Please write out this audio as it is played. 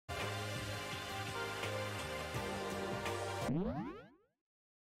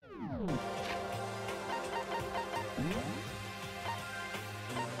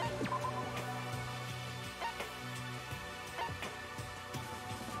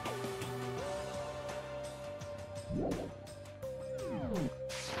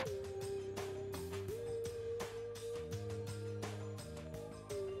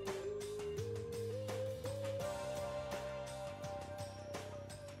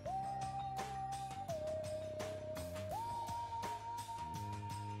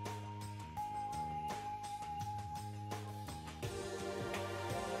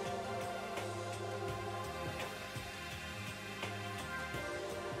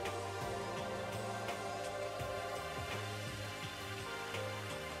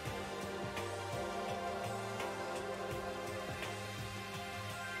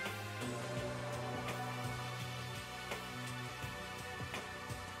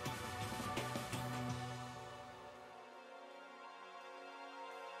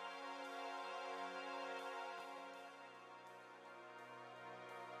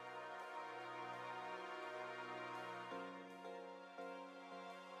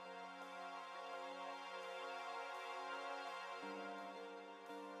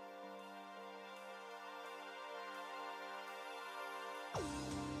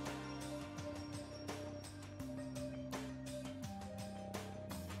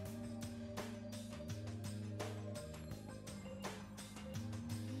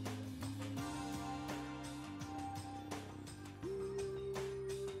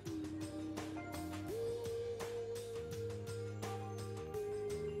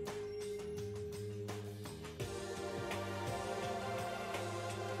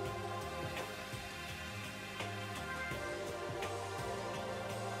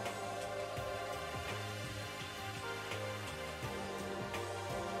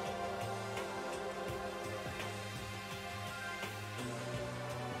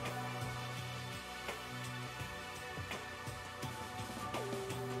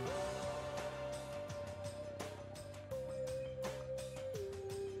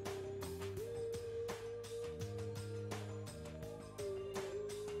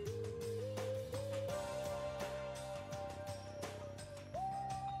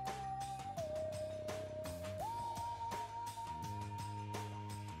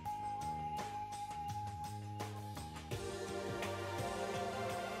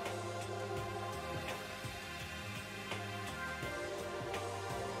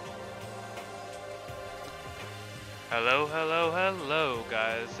Hello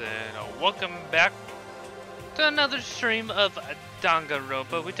guys, and welcome back to another stream of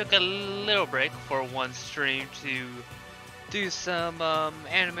Danganronpa. We took a little break for one stream to do some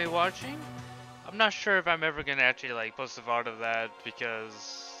anime watching. I'm not sure if I'm ever gonna actually like post a VOD of that, because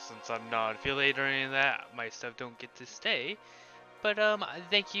since I'm not affiliated or any of that, my stuff don't get to stay. But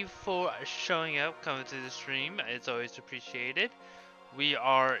thank you for showing up, coming to the stream. It's always appreciated. We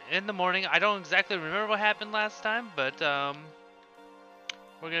are in the morning. I don't exactly remember what happened last time, but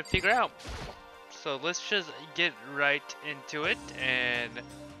we're gonna figure it out. So let's just get right into it and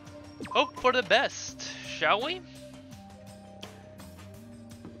hope for the best, shall we?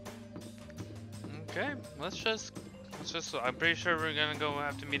 Okay, let's just I'm pretty sure we're gonna go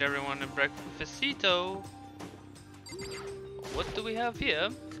have to meet everyone in Breakfastito. What do we have here?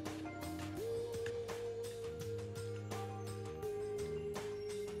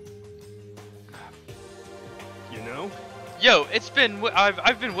 You know? Yo, it's been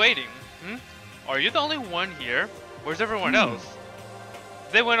I've been waiting. Are you the only one here? Where's everyone else?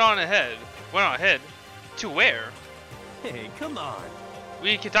 They went on ahead. Went on ahead. To where? Hey, come on.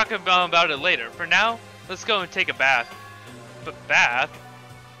 We can talk about it later. For now, let's go and take a bath. But bath?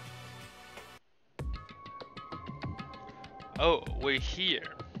 Oh, we're here.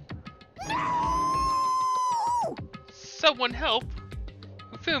 Someone help!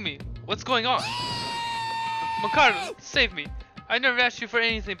 Feel me. What's going on? Makoto, save me. I never asked you for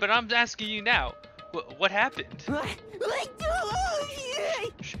anything, but I'm asking you now. What happened?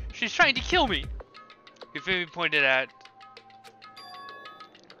 She's trying to kill me. Yufumi pointed at...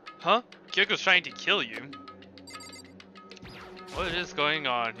 Huh? Kyoko's trying to kill you? What is going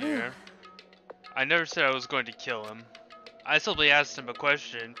on here? I never said I was going to kill him. I simply asked him a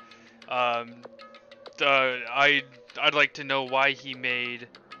question. I'd like to know why he made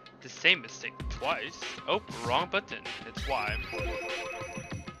the same mistake twice. Oh, wrong button. It's why.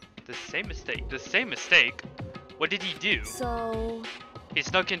 The same mistake. The same mistake? What did he do? So... He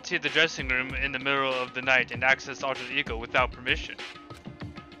snuck into the dressing room in the middle of the night and accessed Alter Ego without permission.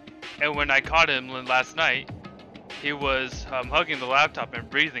 And when I caught him last night, he was hugging the laptop and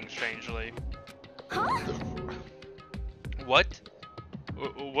breathing strangely. Huh? What?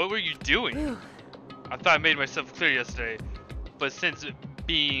 What were you doing? I thought I made myself clear yesterday, but since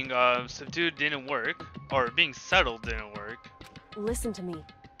being subdued didn't work, or being settled didn't work, Listen to me.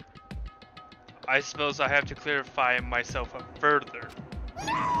 I suppose I have to clarify myself further.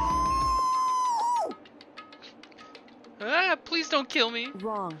 Ah, please don't kill me.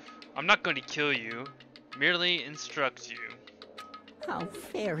 Wrong. I'm not going to kill you, merely instruct you. How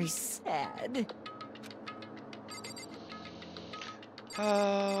very sad.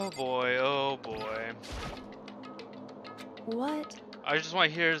 Oh boy, oh boy. What? I just want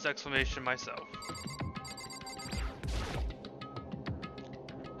to hear his exclamation myself.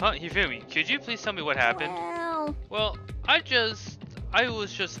 Huh, Hifumi, could you please tell me what happened? Well, Well, I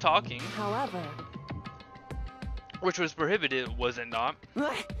was just talking, However, which was prohibited, was it not?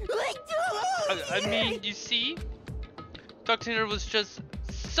 I mean, you see? Talking to her was just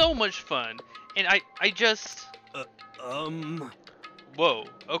so much fun, and I just... Whoa,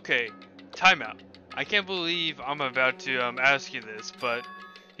 okay, timeout. I can't believe I'm about to ask you this, but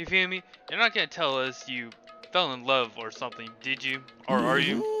you feel me? You're not gonna tell us you fell in love or something, did you? Or are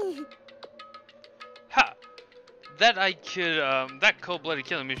you? Ha! That I could, that cold-blooded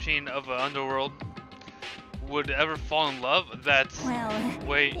killing machine of an underworld would ever fall in love? That's... well,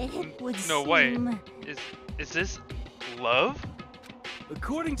 Wait, it would no way. seem... Is this love?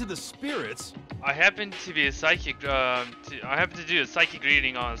 According to the spirits, I happen to be a psychic. I happen to do a psychic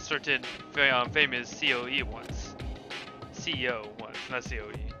reading on a certain famous COE once. CEO once, not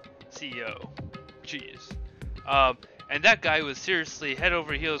COE. CEO. Jeez. And that guy was seriously head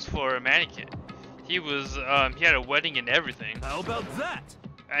over heels for a mannequin. He was. He had a wedding and everything. how about that?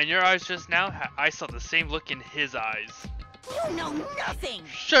 And your eyes just now, I saw the same look in his eyes. You know nothing!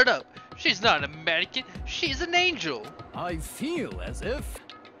 Shut up! She's not a mannequin. She's an angel. I feel as if...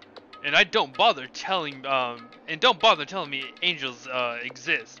 And I don't bother telling me angels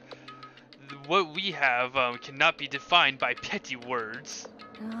exist. What we have cannot be defined by petty words.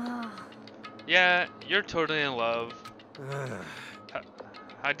 ah, Yeah, you're totally in love.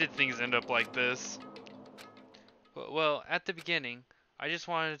 How did things end up like this? Well, at the beginning, I just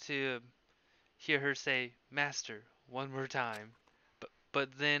wanted to hear her say "Master" one more time.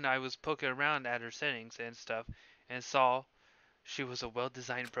 But then I was poking around at her settings and stuff and saw she was a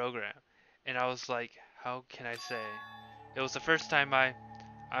well-designed program, and I was like, how can I say? It was the first time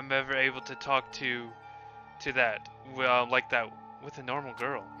I'm ever able to talk to that, well, like that with a normal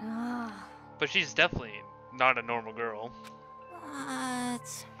girl. ah, But she's definitely not a normal girl.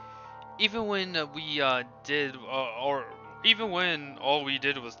 What? Even when even when all we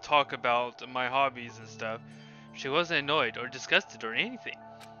did was talk about my hobbies and stuff, she wasn't annoyed or disgusted or anything.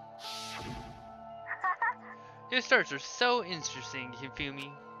 Your stories are so interesting, you feel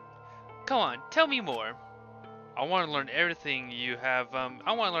me? Come on, tell me more. I want to learn everything you have. I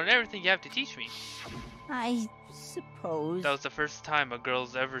want to learn everything you have to teach me. I suppose... That was the first time a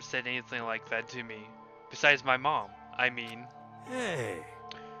girl's ever said anything like that to me. Besides my mom, I mean. Hey,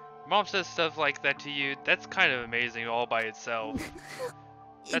 Mom says stuff like that to you. That's kind of amazing all by itself.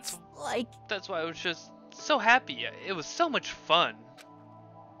 It's like... That's why I was just so happy. It was so much fun.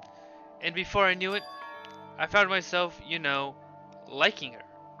 And before I knew it, I found myself, you know, liking her.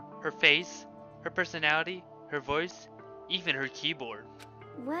 Her face, her personality, her voice, even her keyboard.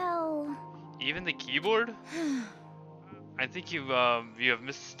 well, Even the keyboard? I think you have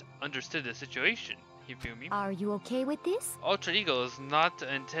misunderstood the situation. You feel me? are you okay with this? Alter Ego is not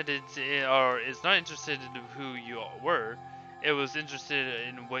intended to, or is not interested in who you were. It was interested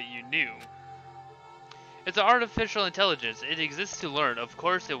in what you knew. It's an artificial intelligence. It exists to learn. Of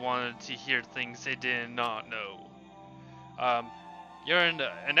course it wanted to hear things it did not know. You're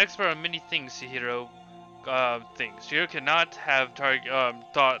an expert on many things, Chihiro. Things. Chihiro cannot have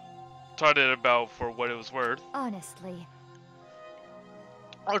taught it about for what it was worth. Honestly,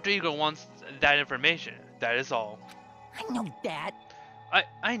 Alter Ego wants that information. That is all. I know that.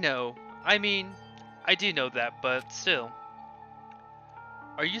 I know. I mean, I do know that, but still.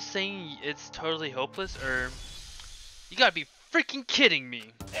 Are you saying it's totally hopeless, or... You gotta be freaking kidding me.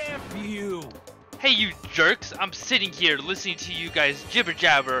 F you! Hey you jerks, I'm sitting here listening to you guys jibber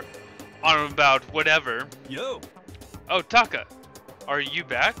jabber on about whatever. Yo! Oh, Taka, are you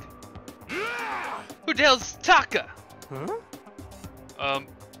back? Who the hell's Taka? Huh?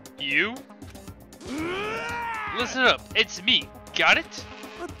 You? Listen up, it's me, got it?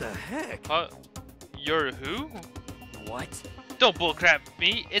 What the heck? You're who? What? Don't bullcrap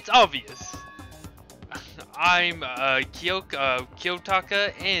me, it's obvious. I'm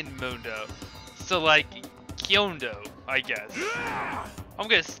Kiyotaka and Mundo. So like Kyondo, I guess. I'm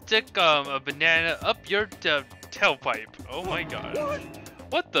gonna stick a banana up your tailpipe. Oh my god.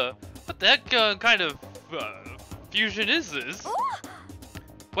 What the heck kind of fusion is this?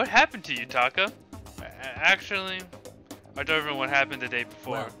 What happened to you, Taka? Actually, I don't remember what happened the day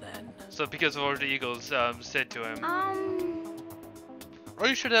before. Well then. So because of Ultra Eagle's said to him. Are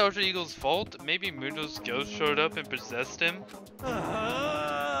you sure that Ultra Eagle's fault? Maybe Mundo's ghost showed up and possessed him?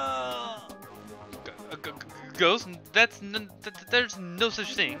 Ghost? There's no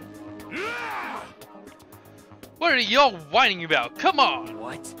such thing. What are y'all whining about? Come on!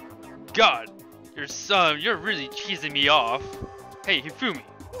 What? God, you're really cheesing me off. Hey, Hifumi.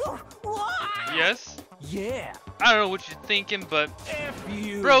 Yes? Yeah. I don't know what you're thinking, but F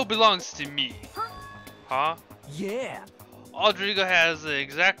you. bro belongs to me. Huh? Yeah. Rodrigo has the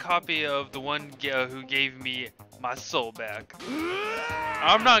exact copy of the one who gave me my soul back.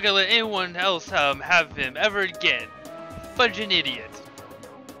 I'm not gonna let anyone else have him ever again. Fudge an idiot.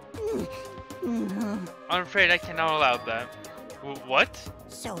 I'm afraid I cannot allow that. What?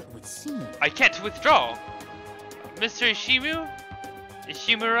 So it would seem. I can't withdraw. Mr. Ishimu?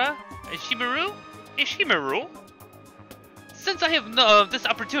 Ishimaru? Since I have this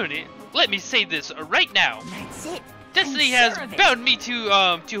opportunity, let me say this right now. That's it. Destiny I'm has sure of it. bound me to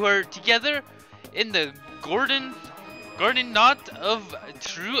her together in the garden knot of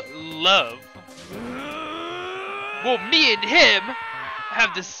true love. Well, me and him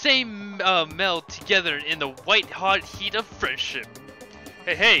have the same meld together in the white hot heat of friendship.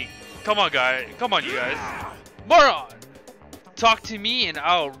 Hey, come on, you guys. Moron! Talk to me and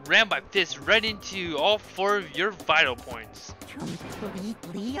I'll ram my fist right into all 4 of your vital points.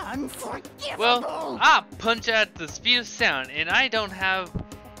 Completely unforgivable. Well, I punch at the speed of sound, and I don't have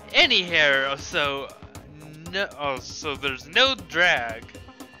any hair, so there's no drag.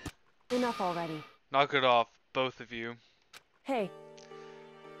 Enough already. Knock it off, both of you. Hey,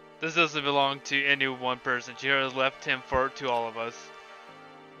 This doesn't belong to any one person. Chihiro left him to all of us.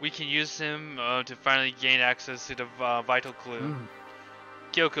 We can use him to finally gain access to the vital clue.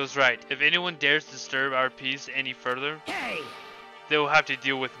 Kyoko's right. If anyone dares disturb our peace any further, Hey. they will have to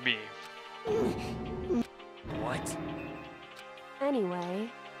deal with me. What? anyway.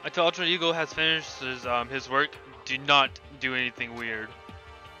 Until Ultra Eagle has finished his work, do not do anything weird.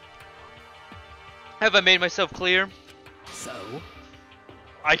 Have I made myself clear? So?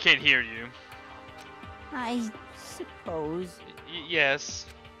 I can't hear you. I suppose. Yes.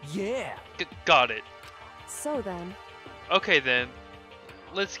 Yeah. Got it. So then, Okay then.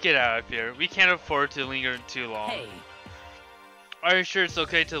 Let's get out of here. We can't afford to linger too long. Hey. Are you sure it's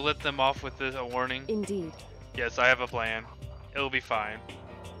okay to let them off with a warning? indeed. Yes, I have a plan. It'll be fine.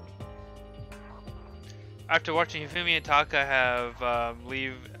 After watching Hifumi and Taka have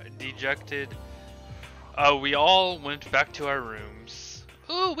leave dejected, we all went back to our rooms.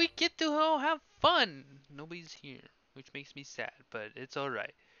 Ooh, we get to have fun. Nobody's here, which makes me sad, but it's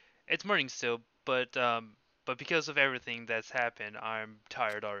alright. It's morning still, but because of everything that's happened, I'm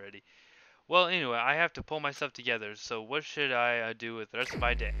tired already. Well, anyway, I have to pull myself together, so what should I do with the rest of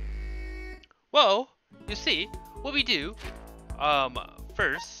my day? Well, you see, what we do,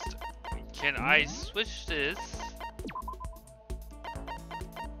 first, can I switch this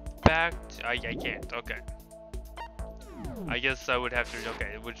back to, I can't, okay. I guess I would have to,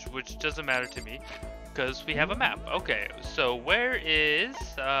 okay, which doesn't matter to me, because we have a map. Okay, so where is,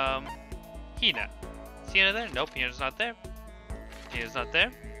 Hina? Is Hina there? Nope, Hina's not there. Hina's not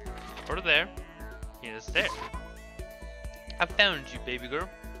there. Or there. Hina's there. I found you, baby girl.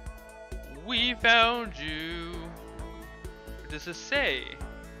 We found you. What does it say?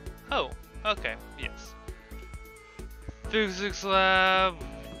 Oh, okay, yes. Physics lab.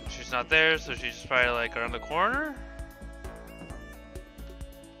 She's not there, so she's probably like around the corner.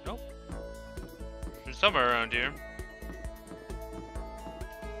 Nope. She's somewhere around here.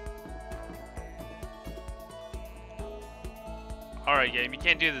 Alright, game, you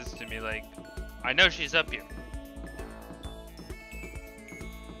can't do this to me, like, I know she's up here.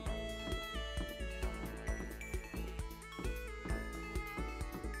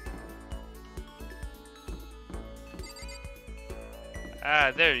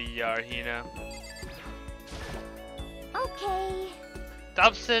 Ah, there you are, Hina. Okay. The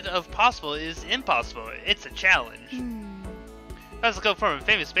opposite of possible is impossible. It's a challenge. That's come from a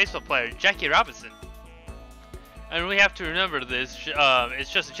famous baseball player, Jackie Robinson. And we have to remember this,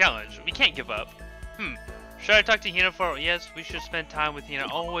 it's just a challenge. We can't give up. Should I talk to Hina for? Yes, we should spend time with Hina.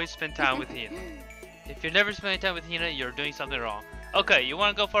 Always spend time with Hina. If you're never spending time with Hina, you're doing something wrong. Okay, you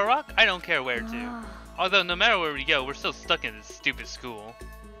wanna go for a walk? I don't care where to. Although, no matter where we go, we're still stuck in this stupid school.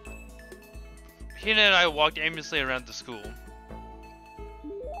 Hina and I walked aimlessly around the school.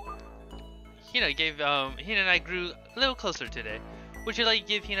 Hina gave Hina and I grew a little closer today. Would you like to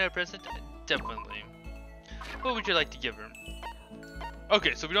give Hina a present? Definitely. What would you like to give her?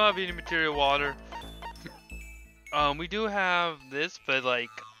 Okay, so we don't have any material water. We do have this, but like,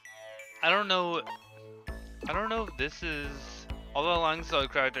 I don't know if this is. Although alongside the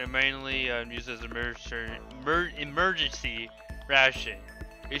character mainly used as emergency ration.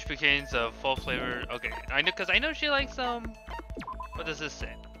 Each contains a full flavor. Okay, because I know she likes what does this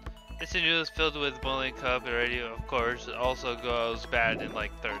say? This noodle is filled with boiling cup and ready, of course. It also goes bad in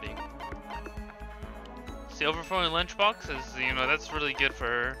like 30. See, overflowing lunchbox is, you know, that's really good for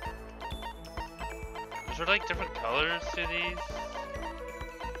her. Is there like different colors to these?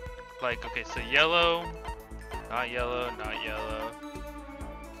 Like, okay, so yellow, not yellow, not yellow,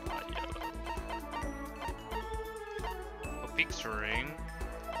 not yellow. A Peaks ring.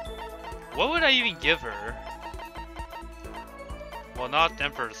 What would I even give her? Well, not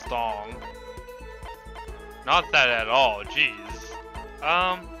Emperor's Thong. Not that at all, jeez.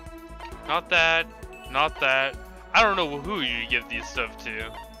 Not that, not that. I don't know who you give these stuff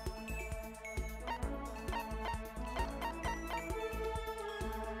to.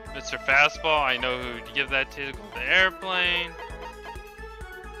 Mr. Fastball, I know who to give that to. The airplane.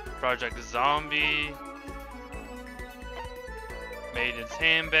 Project Zombie. Maiden's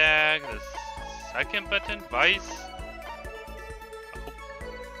handbag. The second button. Vice.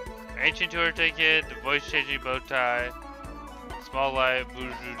 Ancient tour ticket. The voice changing bow tie. Small light.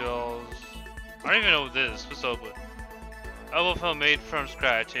 Voodoo dolls. I don't even know what this is. What's up with? Elbow film made from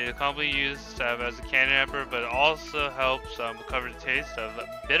scratch. It is commonly used as a candy wrapper, but also helps recover the taste of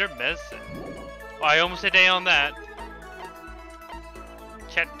bitter medicine. Well, I almost hit A on that.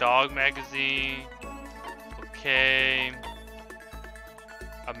 Cat Dog magazine. Okay.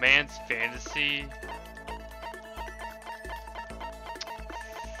 A Man's Fantasy.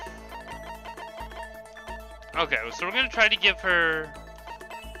 Okay, so we're gonna try to give her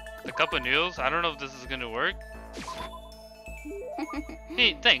a cup of noodles. I don't know if this is gonna work.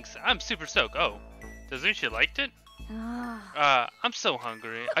 Hey, thanks. I'm super stoked. Oh, does it mean she liked it? I'm so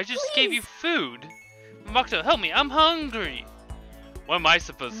hungry. I just gave you food. Makoto, help me. I'm hungry. What am I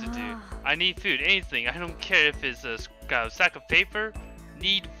supposed to do? I need food. Anything. I don't care if it's a sack of paper.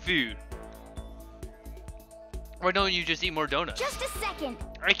 Need food. Why don't you just eat more donuts? Just a second.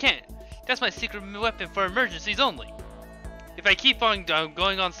 I can't. That's my secret weapon for emergencies only. If I keep on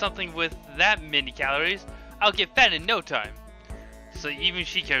going on something with that many calories, I'll get fat in no time. So even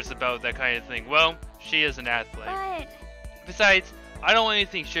she cares about that kind of thing. Well, she is an athlete. But Besides, I don't want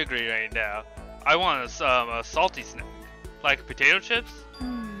anything sugary right now. I want a salty snack. Like potato chips?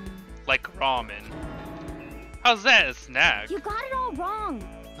 Like ramen. How's that a snack? you got it all wrong.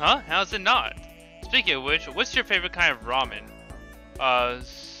 Huh? How's it not? Speaking of which, what's your favorite kind of ramen?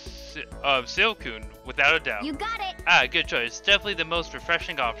 Silkun, without a doubt. You got it. Ah, good choice. Definitely the most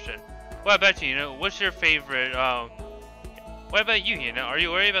refreshing option. What about you, Hina? What's your favorite, what about you, Hina? Are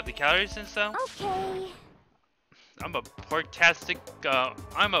you worried about the calories and stuff? Okay. I'm a porktastic,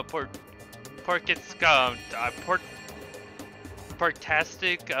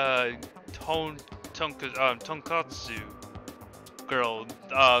 tonkatsu girl,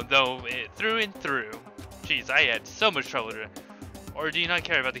 though, through and through. Jeez, I had so much trouble with it. Or do you not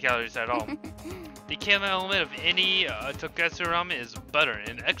care about the calories at all? The key element of any tonkatsu ramen is butter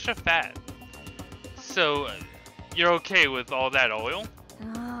and extra fat. So, you're okay with all that oil?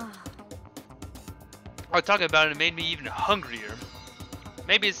 Talking about it made me even hungrier.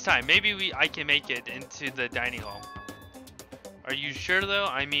 Maybe it's time. Maybe I can make it into the dining hall. Are you sure though?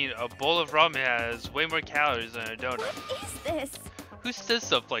 I mean, a bowl of ramen has way more calories than a donut. What is this? Who says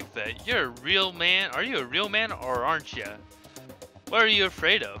stuff like that? You're a real man? Are you a real man or aren't you? What are you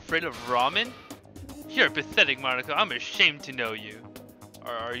afraid of? Afraid of ramen? You're pathetic, Monica. I'm ashamed to know you.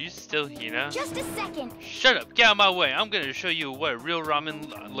 Are you still Hina? Just a second. Shut up. Get out of my way. I'm gonna show you what real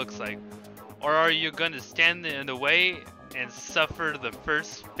ramen looks like. Or are you gonna stand in the way and suffer the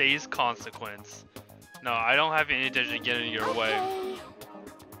first phase consequence? No, I don't have any intention of getting in your way.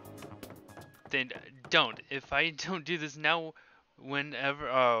 Then don't. If I don't do this now, when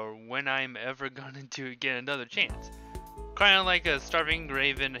I'm ever gonna get another chance. Crying like a starving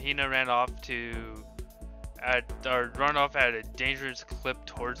raven, Hina ran off at a dangerous clip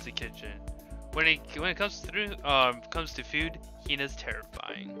towards the kitchen. When it comes to food, Hina's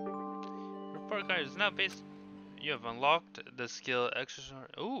terrifying. Report card is now based. You have unlocked the skill exercise.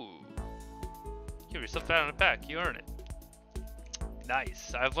 Ooh. Give yourself that on the back. You earn it.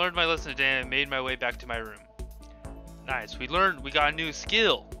 Nice. I've learned my lesson today and made my way back to my room. Nice. We got a new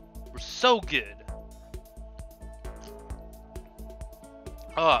skill. We're so good.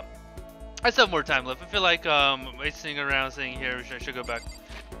 I still have more time left. I feel like wasting around sitting here. I should go back.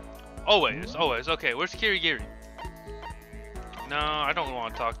 Always. Okay, where's Kirigiri? No, I don't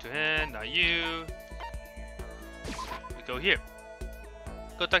want to talk to him. Not you. We go here.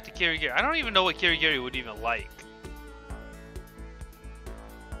 Go talk to Kirigiri. I don't even know what Kirigiri would even like.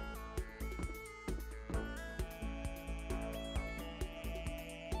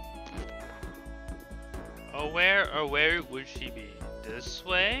 Oh, where would she be? This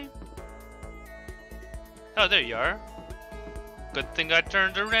way? Oh, there you are. Good thing I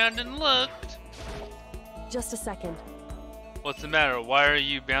turned around and looked. Just a second. What's the matter? Why are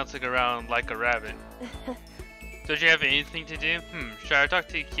you bouncing around like a rabbit? Don't you have anything to do? Should I talk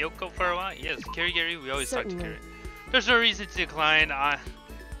to Kyoko for a while? Yes, Kirigiri, we always Certainly. talk to Kirigiri. There's no reason to decline.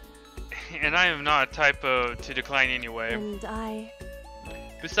 And I am not a typo to decline anyway. And I...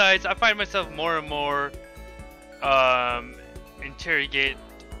 Besides, I find myself more and more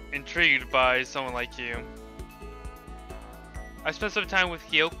intrigued by someone like you. I spent some time with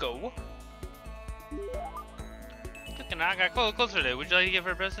Kyoko. I got closer today. Would you like to give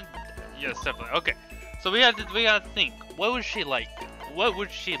her a present? Yes, definitely. Okay, so we gotta think. What would she like? What would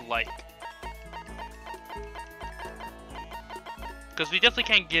she like? Because we definitely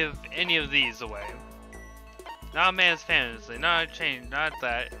can't give any of these away. Not a man's fantasy. Not a chain. Not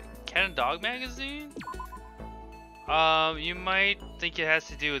that. Cat and Dog magazine? You might think it has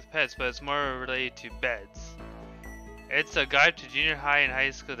to do with pets, but it's more related to beds. It's a guide to junior high and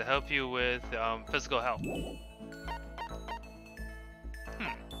high school to help you with physical health.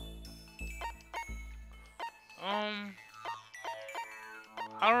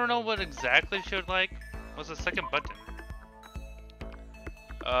 I don't know what exactly she would like. What's the second button?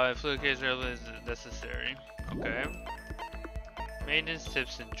 Fluid case is necessary. Okay. Maintenance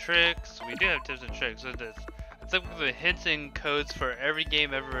tips and tricks. We do have tips and tricks. What is this? It's like the hints and codes for every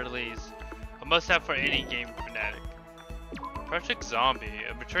game ever released. A must-have for any game fanatic. Project Zombie,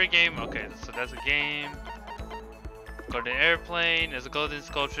 a mature game. Okay, so that's a game. Golden Airplane is a golden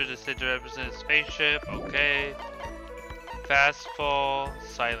sculpture to sit to represent a spaceship. Okay. Fast Fall,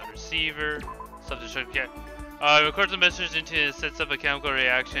 Silent Receiver, self-destruct. Records a message into it, sets up a chemical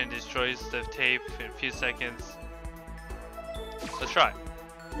reaction, and destroys the tape in a few seconds. Let's try.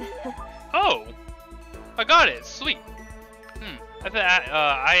 Oh, I got it. Sweet.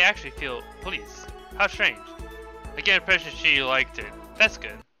 I actually feel pleased. How strange. I get the impression she liked it. That's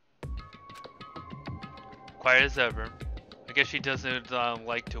good. Quiet as ever. I guess she doesn't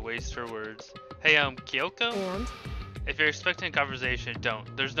like to waste her words. Hey, Kyoko? And? If you're expecting a conversation,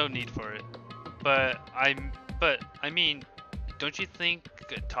 don't. There's no need for it. But I mean, don't you think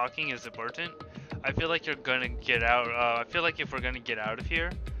talking is important? I feel like you're gonna get out. I feel like if we're gonna get out of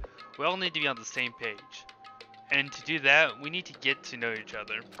here, we all need to be on the same page. And to do that, we need to get to know each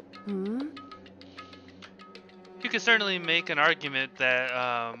other. You could certainly make an argument that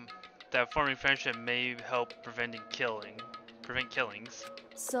that forming friendship may help prevent killings.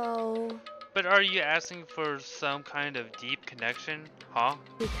 So... But are you asking for some kind of deep connection, huh?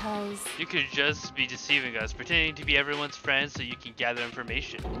 Because... You could just be deceiving us, pretending to be everyone's friend so you can gather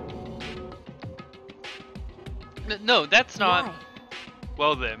information. No, that's not... Why?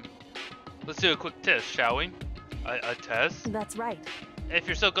 Well then, let's do a quick test, shall we? A test? That's right. If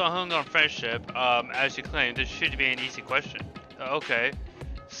you're so gung-ho on friendship, as you claim, this should be an easy question. Okay,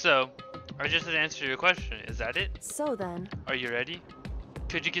 so, I just answered your question, is that it? So then... Are you ready?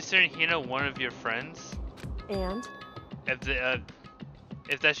 Could you consider Hina one of your friends? And? If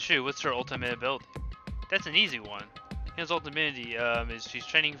that's true, what's her ultimate ability? That's an easy one. Hina's ultimate is she's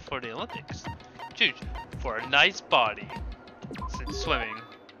training for the Olympics. Dude, for a nice body. It's swimming.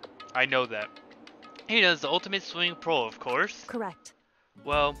 I know that. Hina's the ultimate swimming pro, of course. Correct.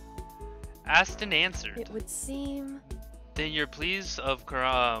 Well, asked and answered. It would seem... Then your pleas of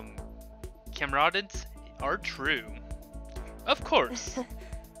camaraderie are true. Of course.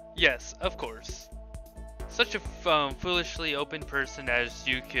 Yes, of course. Such a foolishly open person as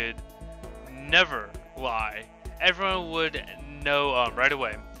you could never lie. Everyone would know right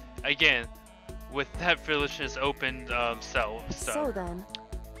away. Again, with that foolishness open self. So then...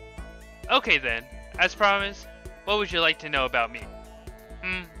 Okay then, as promised, what would you like to know about me?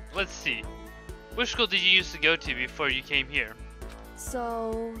 Let's see. Which school did you used to go to before you came here?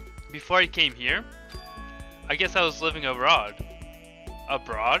 So... Before I came here? I guess I was living abroad.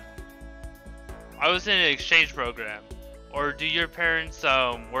 Abroad? I was in an exchange program. Or do your parents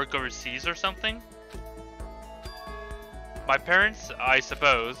work overseas or something? My parents, I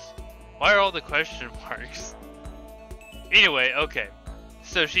suppose. Why are all the question marks? Anyway, okay.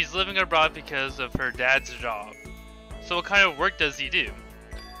 So she's living abroad because of her dad's job. So what kind of work does he do?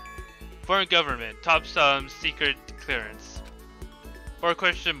 Foreign government, top secret clearance. Or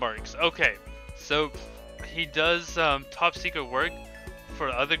question marks. Okay, so he does top secret work for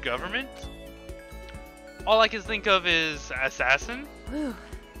other government? All I can think of is assassin. Whew.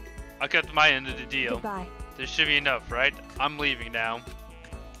 I got my end of the deal. Goodbye. There should be enough, right? I'm leaving now.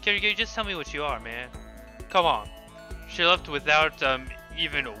 Can you just tell me what you are, man? Come on. She left without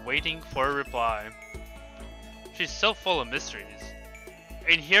even waiting for a reply. She's so full of mysteries.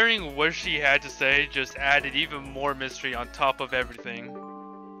 And hearing what she had to say just added even more mystery on top of everything.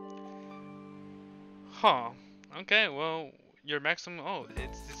 Huh. Okay, well, your maximum... Oh,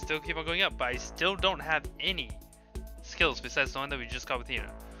 it's still keep on going up, but I still don't have any skills besides the one that we just got with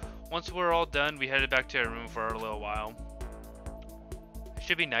Tina. Once we're all done, we headed back to our room for a little while. It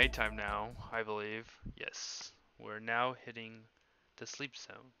should be nighttime now, I believe. Yes, we're now hitting the sleep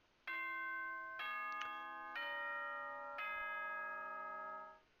zone.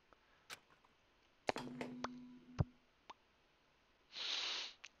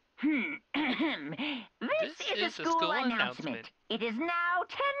 This is a school announcement. It is now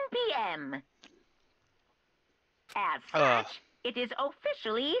 10 p.m. As such, it is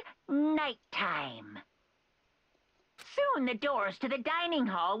officially nighttime. Soon the doors to the dining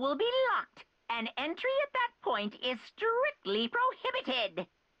hall will be locked, and entry at that point is strictly prohibited.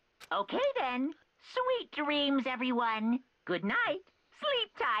 Okay then, sweet dreams, everyone. Good night,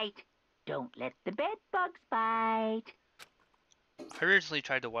 sleep tight. Don't let the bed bugs bite. I originally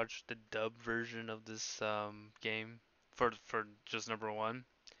tried to watch the dub version of this game for just number one.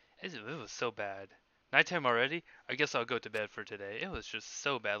 It was so bad. Nighttime already? I guess I'll go to bed for today. It was just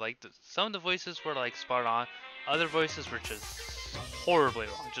so bad. Like some of the voices were like spot on, other voices were just horribly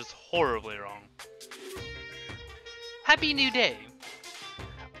wrong. Just horribly wrong. Happy New Day!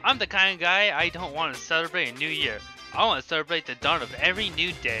 I'm the kind of guy I don't want to celebrate a new year. I want to celebrate the dawn of every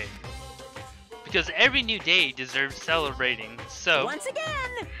new day. Because every new day deserves celebrating, so... Once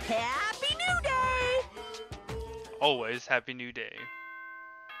again, Happy New Day! Always Happy New Day.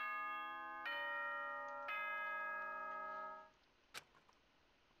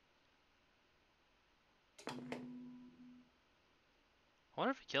 I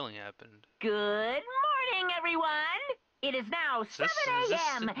wonder if a killing happened. Good morning, everyone! It is now 7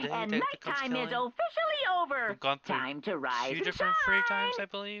 a.m. and nighttime is officially over. We've gone through Time to rise two and different free times, shine. I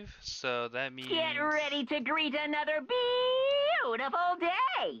believe. So that means... Get ready to greet another beautiful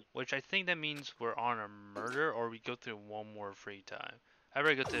day. Which I think that means we're on a murder, or we go through one more free time. I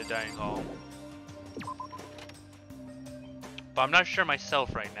better go to the dining hall. But I'm not sure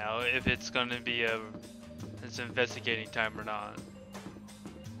myself right now if it's gonna be it's investigating time or not.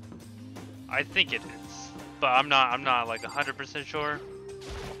 I think it is, but I'm not like 100% sure.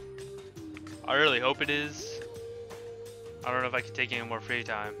 I really hope it is. I don't know if I can take any more free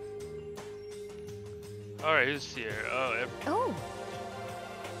time. Alright, who's here? Oh,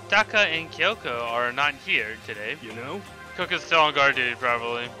 Taka and Kyoko are not here today. You know? Kyoko's still on guard duty,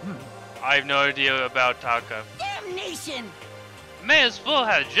 probably. I have no idea about Taka. Damnation! May as well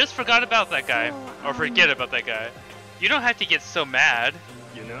have just forgot about that guy. So, Or forget about that guy. You don't have to get so mad.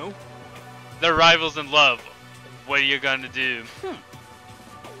 You know? They're rivals in love. What are you gonna do?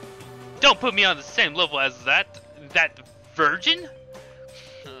 Don't put me on the same level as that virgin?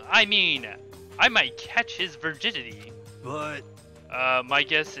 I mean, I might catch his virginity. But... My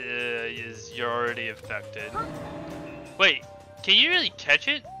guess is you're already affected. Wait, can you really catch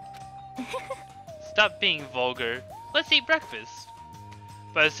it? Stop being vulgar. Let's eat breakfast.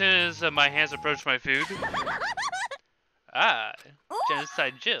 But as soon as my hands approach my food... Ah,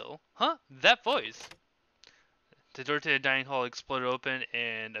 Genocide Jill. Huh? That voice. The door to the dining hall exploded open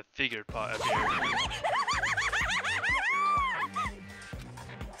and a figure appeared.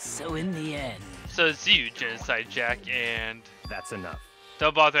 So in the end... So it's you, Genocide Jack, and... That's enough.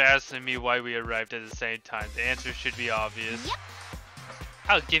 Don't bother asking me why we arrived at the same time. The answer should be obvious. Yep.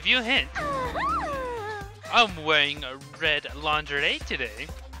 I'll give you a hint. I'm wearing a red lingerie today.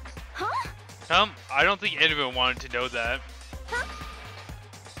 Huh? I don't think anyone wanted to know that. Huh?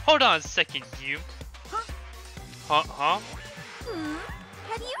 Hold on a second, you. Huh?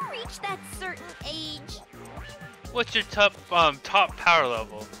 Have you reached that certain age? What's your top power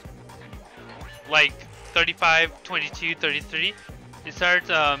level? Like 35, 22, 33? You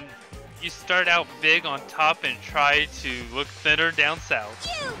start out big on top and try to look thinner down south.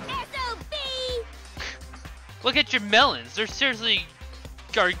 You SOB! Look at your melons. They're seriously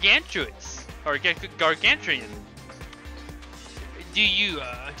gargantuous. Or gargantuan. Do you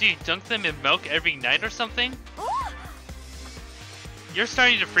dunk them in milk every night or something? Ooh. You're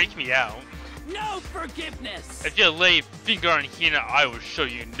starting to freak me out. No forgiveness! If you lay a finger on Hina, I will show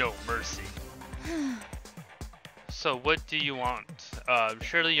you no mercy. So what do you want?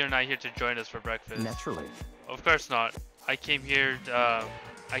 Surely you're not here to join us for breakfast. Naturally. Of course not. I came here to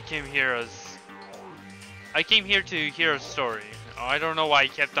hear a story. I don't know why I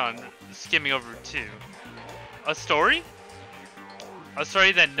kept on skimming over two. A story? A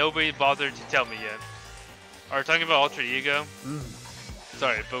story that nobody bothered to tell me yet. Are we talking about alter ego?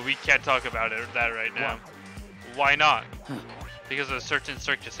 Sorry, but we can't talk about that right now. Why not? Because of certain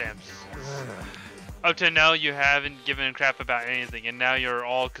circumstances. Up to now, you haven't given a crap about anything, and now you're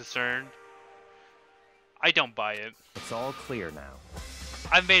all concerned. I don't buy it. It's all clear now.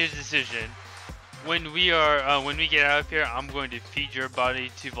 I've made a decision. When we get out of here, I'm going to feed your body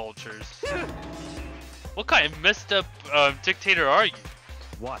to vultures. What kind of messed up dictator are you?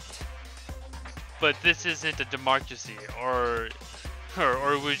 What? But this isn't a democracy, or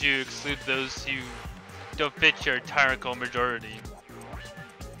would you exclude those who don't fit your tyrannical majority?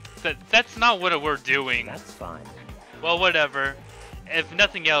 That's not what we're doing. That's fine. Well, whatever. If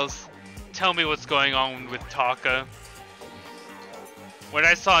nothing else, tell me what's going on with Taka. When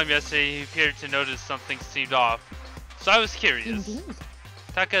I saw him yesterday, he appeared to notice something seemed off, so I was curious. Indeed.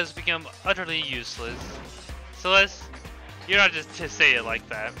 Taka has become utterly useless. Celeste, you're not just to say it like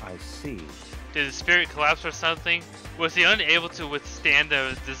that. I see. Did his spirit collapse or something? Was he unable to withstand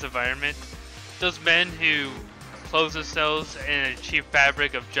this environment? Those men who clothe themselves in a cheap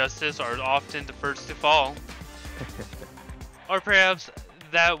fabric of justice are often the first to fall. Or perhaps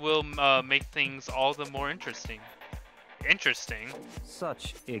that will make things all the more interesting. Interesting?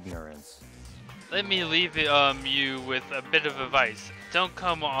 Such ignorance. Let me leave you with a bit of advice. Don't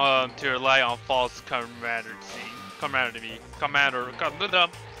come to rely on false camaraderie.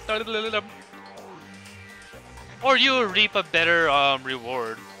 Or you will reap a better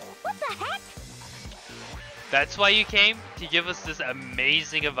reward. What the heck? That's why you came? To give us this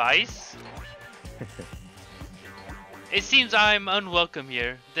amazing advice? It seems I'm unwelcome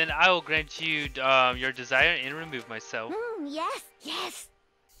here. Then I will grant you your desire and remove myself. Yes, yes.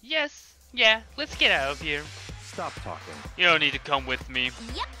 Yes, yeah, let's get out of here. Stop talking. You don't need to come with me.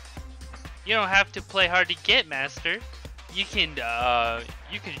 Yep. You don't have to play hard to get, Master. You can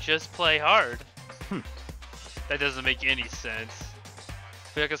just play hard. That doesn't make any sense.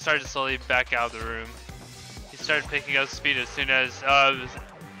 Fuyaka started to slowly back out of the room. He started picking up speed as soon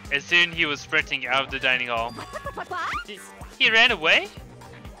he was sprinting out of the dining hall. What? He ran away?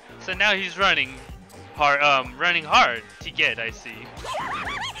 So now he's running hard to get, I see.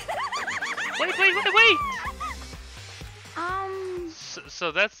 Wait!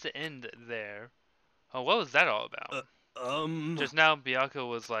 So that's the end there. Oh, what was that all about? Just now, Byakuya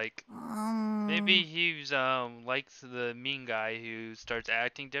was like, maybe he's likes the mean guy who starts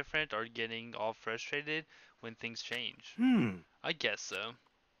acting different or getting all frustrated when things change. I guess so.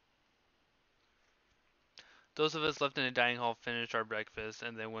 Those of us left in the dining hall finished our breakfast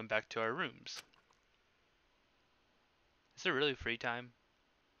and then went back to our rooms. Is it really free time?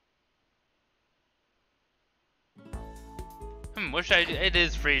 What should I do? It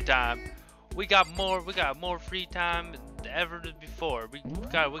is free time. We got more free time than ever before. We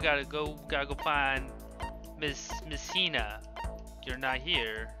gotta go find Miss Hina. You're not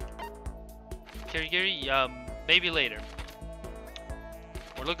here. Kirigiri, maybe later.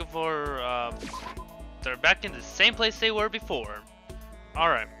 We're looking for they're back in the same place they were before.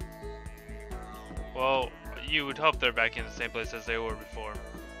 Alright. Well, you would hope they're back in the same place as they were before.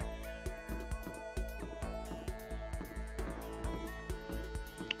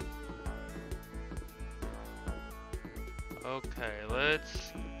 Okay,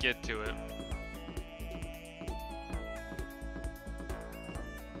 let's get to it.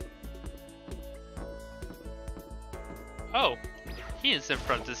 Oh, he is in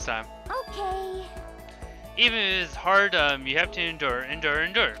front this time. Okay. Even if it's hard, you have to endure.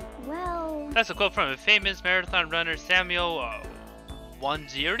 Well. That's a quote from a famous marathon runner, Samuel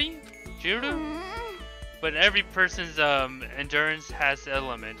Wanjiru? But every person's endurance has an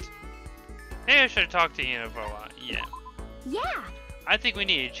element. Maybe I should talk to Hina for a while. Yeah. Yeah. I think we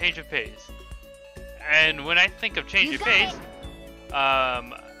need a change of pace. And when I think of change of pace,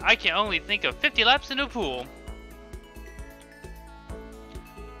 I can only think of 50 laps in a pool.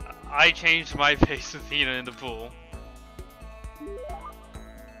 I changed my pace with Hina in the pool.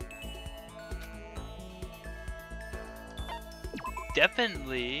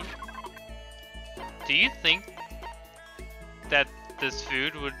 Definitely. Do you think that this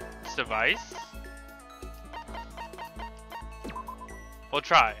food would suffice? We'll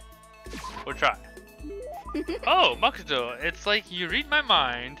try. Oh, Makoto, it's like you read my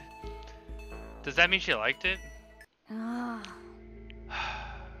mind. Does that mean she liked it? Ah.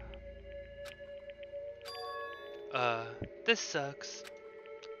 This sucks.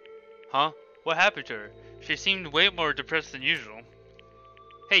 Huh? What happened to her? She seemed way more depressed than usual.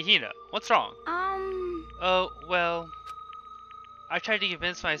 Hey, Hina, what's wrong? Oh, well, I tried to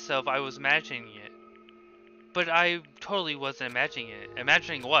convince myself I was imagining it. But I totally wasn't imagining it.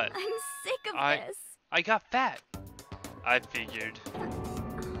 Imagining what? I'm sick of this. I got fat. I figured.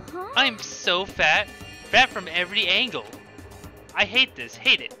 Huh? I'm so fat. Fat from every angle. I hate this.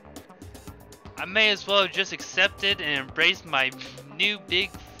 Hate it. I may as well have just accepted and embraced my new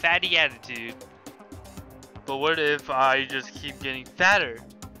big fatty attitude. But what if I just keep getting fatter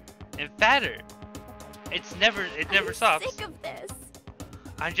and fatter? It never stops. I'm sick of this.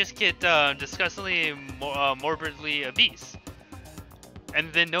 I just get disgustingly morbidly obese.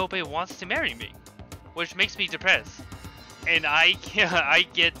 And then nobody wants to marry me, which makes me depressed. And I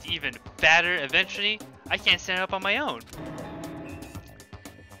get even fatter eventually. I can't stand up on my own.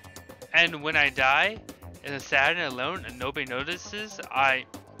 And when I die, and it's sad and alone, and nobody notices, I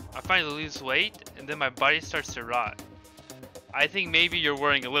finally lose weight, and then my body starts to rot. I think maybe you're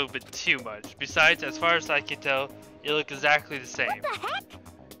worrying a little bit too much. Besides, as far as I can tell, you look exactly the same. What the heck?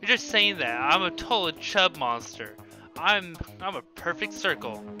 You're just saying that. I'm a total chub monster. I'm a perfect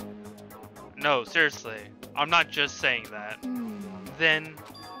circle. No, seriously. I'm not just saying that. Then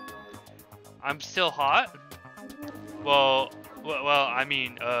I'm still hot? Well, I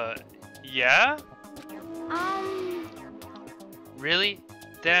mean, yeah? Really?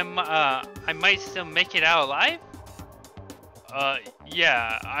 Then I might still make it out alive?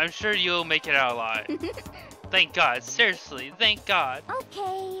 Yeah, I'm sure you'll make it out alive. Thank God, seriously, thank God.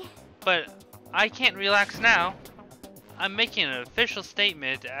 Okay. But I can't relax now. I'm making an official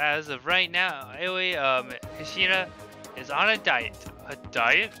statement as of right now. Anyway, Hishira is on a diet. A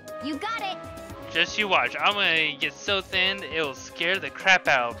diet? You got it. Just you watch. I'm gonna get so thin, it'll scare the crap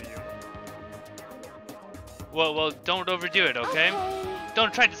out of you. Well, don't overdo it, okay?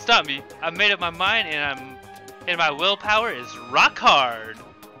 Don't try to stop me. I've made up my mind, and my willpower is rock hard.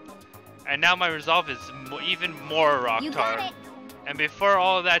 And now my resolve is even more rock You got hard. it. And before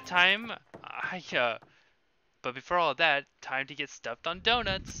all that time, time to get stuffed on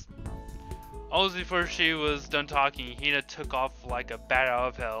donuts. Almost before she was done talking, Hina took off like a bat out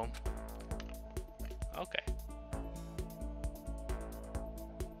of hell. Okay.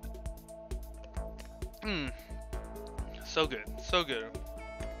 So good, so good.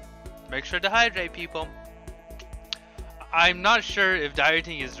 Make sure to hydrate, people. I'm not sure if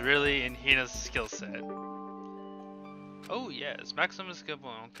dieting is really in Hina's skill set. Oh yes, maximum skill.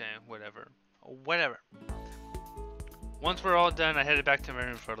 Okay, whatever. Whatever. Once we're all done, I headed back to my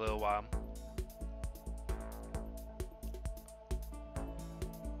room for a little while.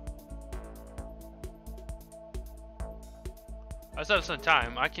 I still have some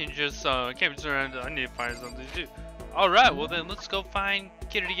time. I can just can't be turned around. I need to find something to do. Alright, well then let's go find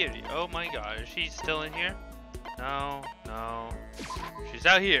Kitty Kitty. Oh my god, is she still in here? No, no. She's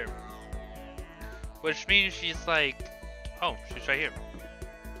out here. Which means she's like, oh, she's right here.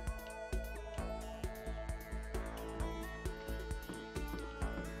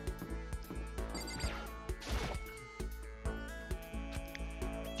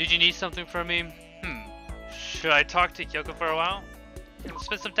 Did you need something from me? Should I talk to Kyoko for a while?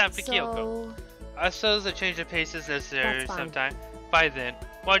 Spend some time with Kyoko. I suppose a change of pace is necessary sometime. By then,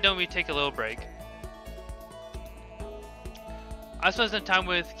 why don't we take a little break? I spent some time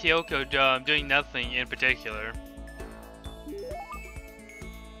with Kyoko doing nothing in particular.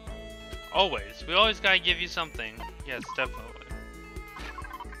 Always. We always gotta give you something. Yes, definitely.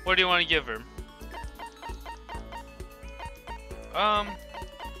 What do you want to give her?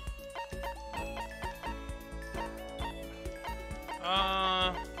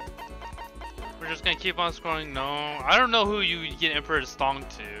 We're just gonna keep on scrolling. No, I don't know who you get Emperor's Thong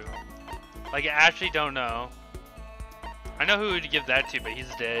to. Like, I actually don't know. I know who to give that to, but he's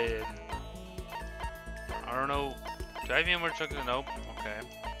dead. I don't know. Do I have any more chocolate? Nope. Okay.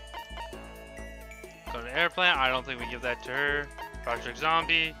 Go to Airplane. I don't think we give that to her. Project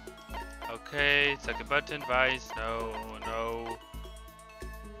Zombie. Okay. Second button. Vice. No. No.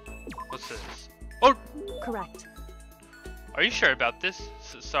 What's this? Oh! Correct. Are you sure about this?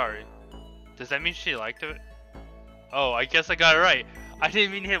 Sorry. Does that mean she liked it? Oh, I guess I got it right. I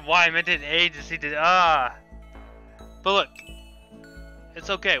didn't mean to hit Y. I meant to hit A to see the But look. It's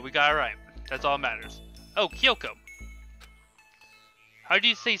okay. We got it right. That's all that matters. Oh, Kyoko. How do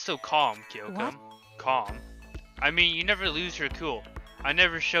you say so calm, Kyoko? What? Calm? I mean, you never lose your cool. I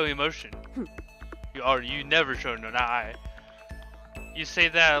never show emotion. You never show, no, not I. You say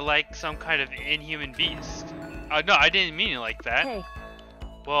that like some kind of inhuman beast. No, I didn't mean it like that. Hey,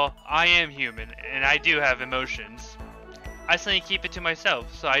 Well, I am human, and I do have emotions. I suddenly keep it to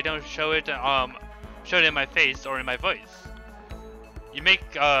myself, so I don't show it in my face or in my voice. You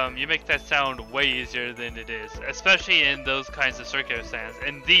make that sound way easier than it is, especially in those kinds of circumstances,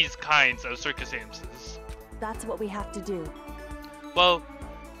 in these kinds of circumstances. that's what we have to do. Well,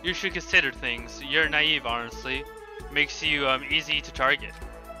 you should consider things. You're naive, honestly. Makes you easy to target.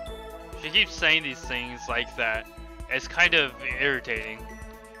 She keeps saying these things like that. It's kind of irritating.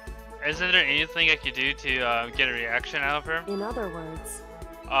 Isn't there anything I could do to get a reaction out of her? In other words,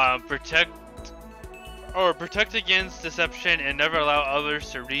 Protect against deception and never allow others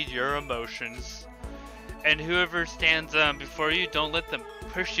to read your emotions. And whoever stands before you, don't let them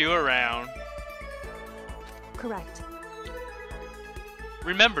push you around. correct.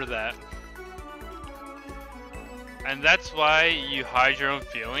 Remember that. And that's why you hide your own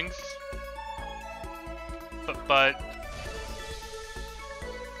feelings. But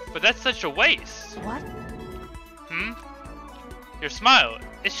that's such a waste. What? Your smile,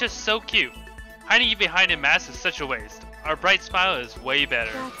 it's just so cute. Hiding you behind a mask is such a waste. Our bright smile is way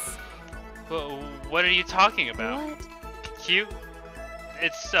better. That's... What are you talking about? What? Cute?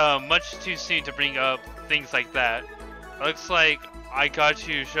 It's much too soon to bring up things like that. Looks like I got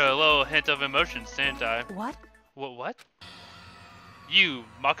you to show a little hint of emotions, didn't I? What? What? You,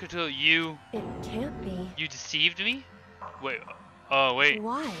 Makoto, you It can't be. deceived me? Wait, oh wait,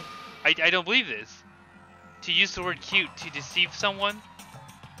 Why? I don't believe this. To use the word cute to deceive someone?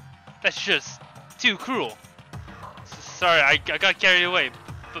 That's just too cruel. Sorry, I got carried away,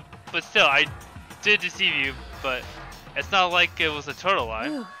 but still, I did deceive you, but it's not like it was a total lie.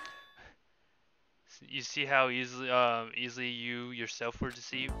 Phew. You see how easily you yourself were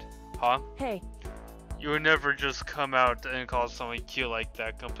deceived? Huh? Hey, You would never just come out and call someone cute like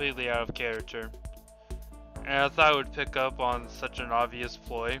that, completely out of character. And I thought I would pick up on such an obvious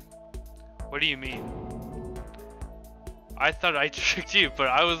ploy. What do you mean? I thought I tricked you, but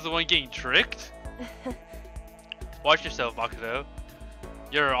I was the one getting tricked? Watch yourself, Makoto.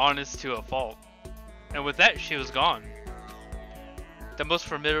 You're honest to a fault. And with that, she was gone. The most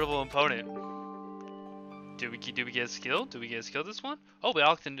formidable opponent. Do we get a skill? Do we get a skill this one? Oh, we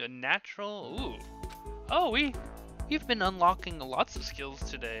unlocked a natural. Ooh. Oh, we've been unlocking lots of skills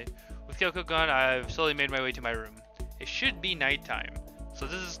today. With Kyoko gone, I've slowly made my way to my room. It should be nighttime. So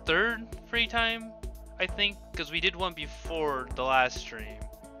this is third free time, I think, because we did one before the last stream.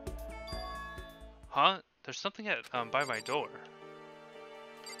 Huh? There's something at by my door.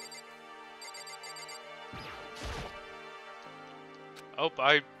 Oh,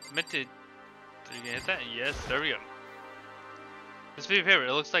 I meant to. Did you hit that? Yes, there we go. This piece of paper,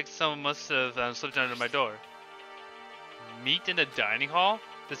 it looks like someone must have slipped under my door. Meet in the dining hall?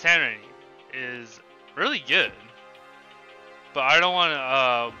 This handwriting is really good. But I don't want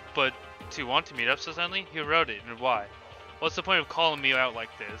to meet up so suddenly? Who wrote it and why? What's the point of calling me out like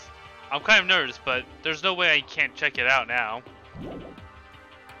this? I'm kind of nervous, but there's no way I can't check it out now.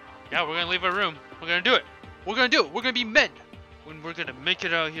 Yeah, we're gonna leave our room. We're gonna do it. We're gonna do it. We're gonna be men. When we're gonna make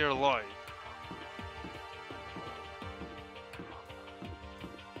it out here alive.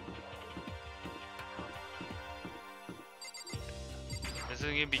 Is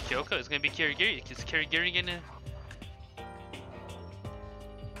it gonna be Kyoko? It's gonna be Kirigiri. Is Kirigiri gonna...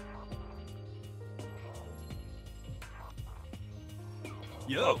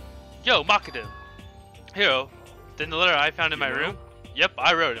 Yo, Makoto. Hero, then the letter I found in my room? Yep,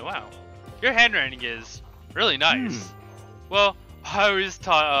 I wrote it. Wow. Your handwriting is really nice. Well, I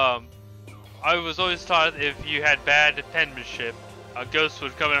was always taught if you had bad penmanship, a ghost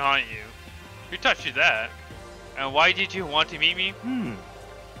would come and haunt you. Who taught you that? And why did you want to meet me?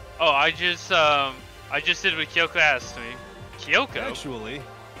 Oh, I just did what Kyoko asked me. Kyoko? Actually,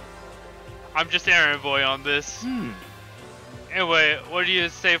 I'm just errand boy on this. Anyway, what do you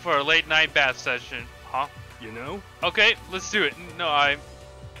say for a late night bath session? Huh? you know? Okay, let's do it. No, I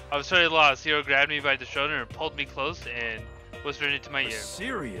was totally lost. Hero grabbed me by the shoulder and pulled me close and whispered into my ear.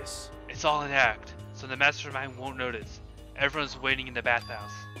 Serious? It's all an act, so the mastermind won't notice. Everyone's waiting in the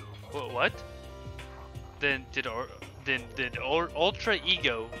bathhouse. What? Then did Ultra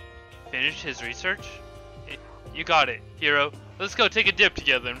Ego finish his research? You got it, Hero. Let's go take a dip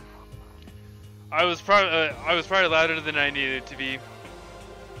together. I was probably louder than I needed to be.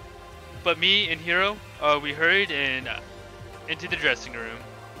 But me and Hero, we hurried into the dressing room.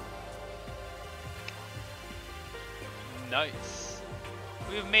 Nice.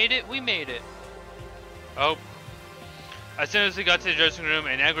 We made it. Oh. As soon as we got to the dressing room,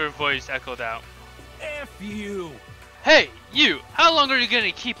 an angry voice echoed out. F you! Hey, you! How long are you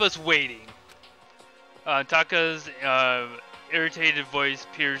gonna keep us waiting? Taka's irritated voice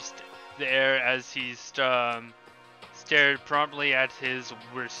pierced the air as he stared promptly at his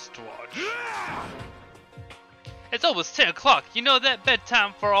wristwatch. It's almost 10 o'clock. You know that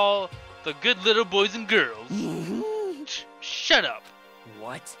bedtime for all the good little boys and girls. Shut up.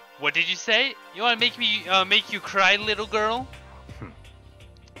 What? What did you say? You want to make you cry, little girl?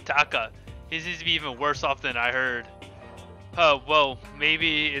 Taka, he seems to be even worse off than I heard. Well,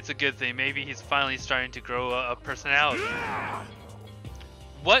 maybe it's a good thing. Maybe he's finally starting to grow a personality.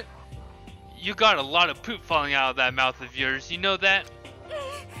 What? You got a lot of poop falling out of that mouth of yours. You know that?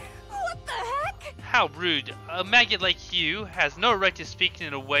 What the heck? How rude. A maggot like you has no right to speak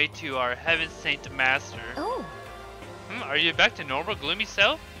in a way to our heaven-sent master. Oh. Are you back to normal, gloomy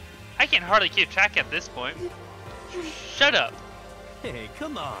self? I can hardly keep track at this point. Shut up. Hey,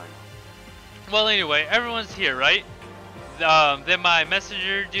 come on. Well, anyway, everyone's here, right? Then my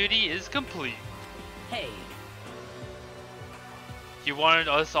messenger duty is complete. Hey. You wanted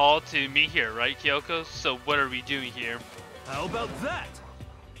us all to meet here, right, Kyoko? So what are we doing here? How about that?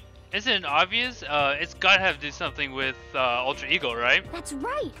 Isn't it obvious? It's gotta have to do something with Ultra Ego, right? That's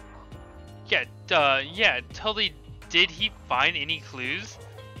right. Yeah, totally. Did he find any clues?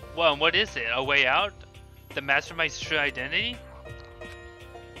 Well, what is it? A way out? The mastermind's true identity?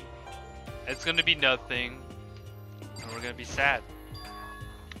 It's gonna be nothing. And we're gonna be sad.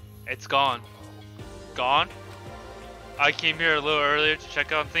 It's gone. Gone? I came here a little earlier to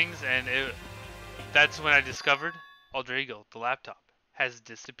check on things, and that's when I discovered Ultra Ego, the laptop, has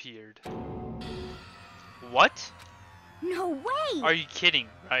disappeared. What? No way. Are you kidding,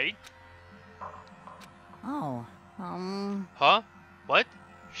 right? Oh, Huh? What?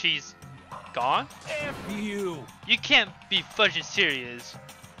 She's gone? F you. You can't be fudging serious.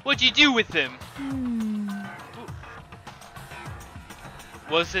 What'd you do with him?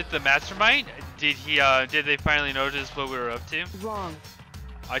 Was it the mastermind? Did they finally notice what we were up to? Wrong.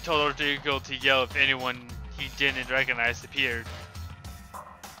 I told Rodrigo to yell if anyone he didn't recognize appeared.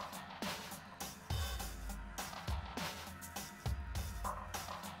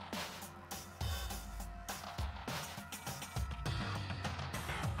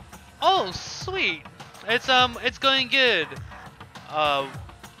 Oh, sweet. It's going good. How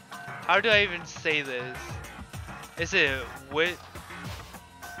do I even say this? Is it with?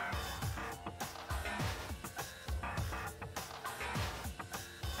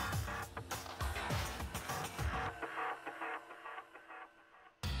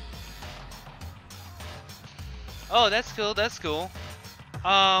 Oh, that's cool. That's cool.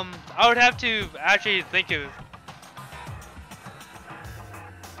 I would have to actually think of.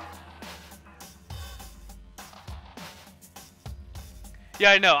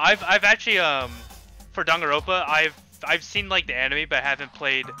 Yeah, I know. I've actually for Danganronpa, I've seen like the anime, but I haven't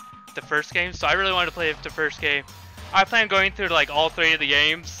played the first game. So I really wanted to play the first game. I plan on going through like all 3 of the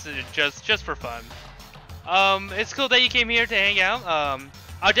games just for fun. It's cool that you came here to hang out.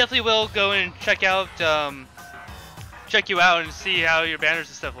 I definitely will go and check you out and see how your banners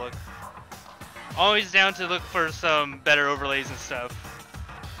and stuff look. Always down to look for some better overlays and stuff.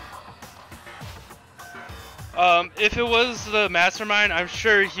 If it was the mastermind, I'm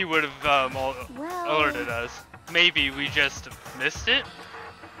sure he would have alerted us. Maybe we just missed it.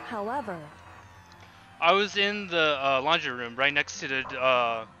 However, I was in the laundry room right next to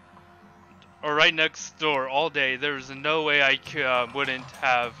the right next door all day. There was no way I wouldn't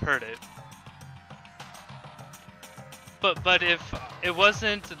have heard it. But if it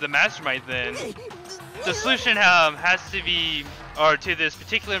wasn't the mastermind, then the solution has to be, or to this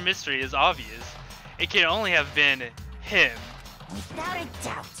particular mystery is obvious. It can only have been him. without a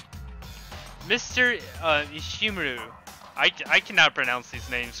doubt. Mr. Ishimuru. I cannot pronounce these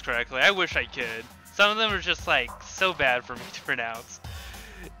names correctly. I wish I could. Some of them are just like so bad for me to pronounce.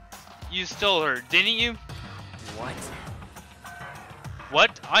 You stole her, didn't you? What?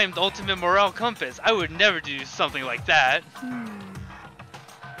 What? I am the ultimate morale compass. I would never do something like that.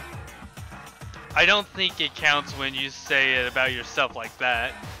 I don't think it counts when you say it about yourself like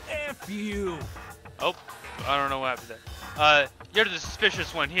that. F you. Oh, I don't know what happened there. You're the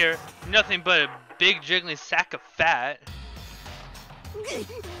suspicious one here. Nothing but a big jiggling sack of fat.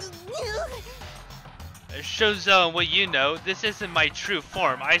 It shows what you know. This isn't my true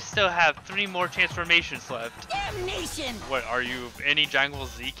form. I still have 3 more transformations left. Damnation! What, are you any Dragon Ball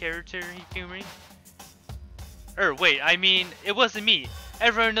Z character, Hifumi? Wait, I mean, it wasn't me.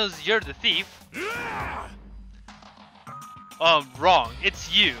 Everyone knows you're the thief. Wrong.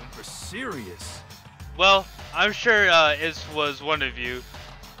 It's you. For serious. Well, I'm sure it was one of you.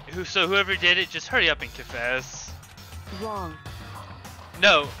 So whoever did it, just hurry up and confess. Wrong.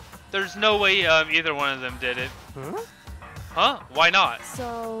 No, there's no way either one of them did it. Huh? Huh? Why not?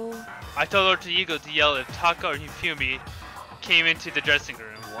 So... I told Alter Ego to yell if Taka or Hifumi came into the dressing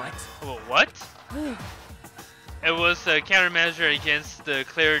room. What? Well, what? It was a countermeasure against the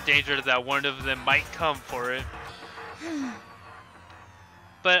clear danger that one of them might come for it.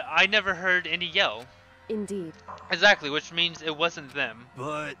 But I never heard any yell. Indeed. Exactly, which means it wasn't them.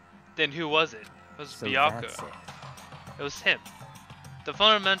 But Then who was it? It was So Byakuya. that's it. It was him. The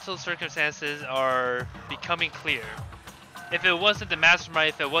fundamental circumstances are becoming clear. If it wasn't the mastermind,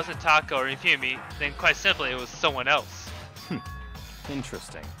 if it wasn't Taka or Hifumi, then quite simply it was someone else.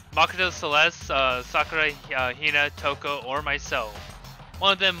 Interesting. Makoto, Celeste, Sakura, Hina, Toko, or myself.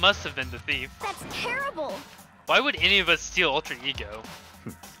 One of them must have been the thief. That's terrible. Why would any of us steal Alter Ego?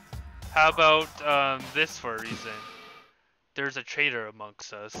 How about this for a reason? There's a traitor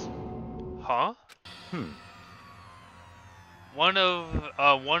amongst us. Huh? One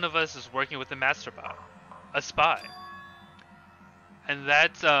of us is working with the masterbot, a spy, and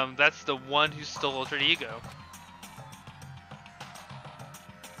that's the one who stole Alter Ego.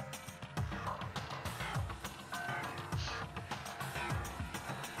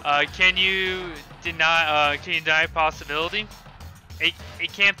 Can you deny possibility? It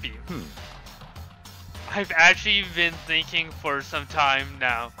can't be. I've actually been thinking for some time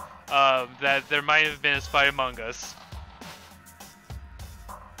now that there might have been a spy among us.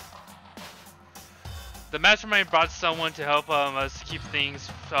 The mastermind brought someone to help us keep things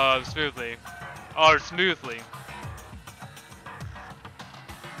smoothly.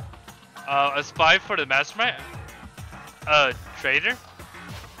 A spy for the mastermind? A traitor?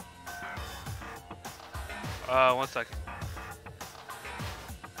 1 second.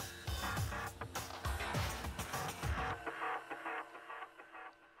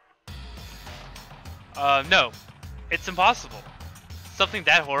 No. It's impossible. Something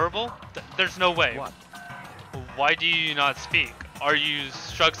that horrible? There's no way. What? Why do you not speak? Are you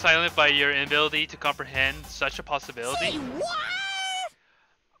struck silent by your inability to comprehend such a possibility? Say what?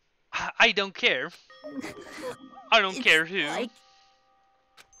 I don't care. I don't care who. Like...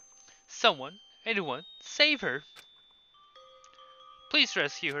 Someone, anyone, save her. Please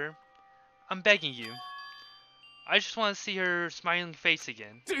rescue her. I'm begging you. I just want to see her smiling face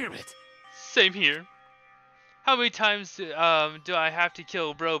again. damn it! Same here. How many times do I have to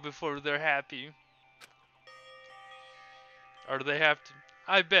kill bro before they're happy? Or do they have to?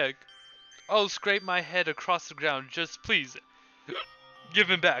 I beg. I'll scrape my head across the ground. Just please. Give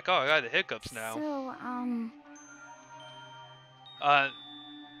him back. Oh, I got the hiccups now. So,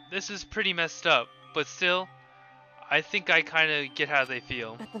 This is pretty messed up, but still, I think I kind of get how they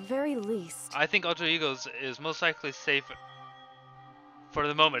feel. At the very least. I think Alter Ego is most likely safe, for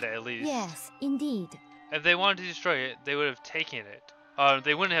the moment at least. yes, indeed. If they wanted to destroy it, they would have taken it.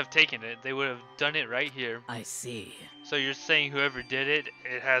 They wouldn't have taken it, they would have done it right here. I see. So you're saying whoever did it,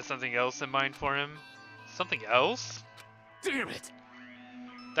 it has something else in mind for him? Something else? Damn it!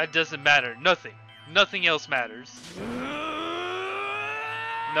 That doesn't matter. Nothing. Nothing else matters.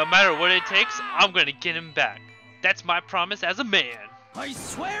 No matter what it takes, I'm gonna get him back. That's my promise as a man. I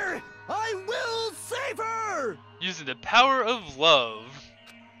swear I will save her! Using the power of love.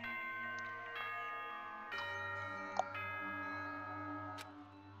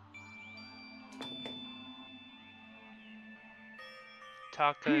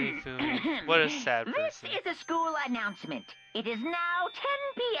 Taka Ifumi. What a sad This person. is a school announcement. It is now 10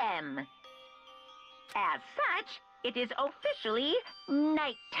 p.m. As such, it is officially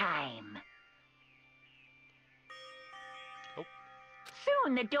nighttime. Oh.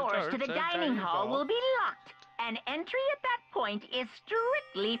 Soon the doors to the dining hall will be locked, and entry at that point is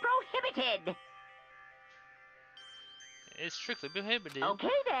strictly prohibited. It's strictly prohibited. Okay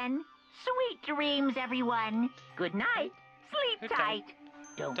then. Sweet dreams, everyone. Good night. Sleep Good tight. night.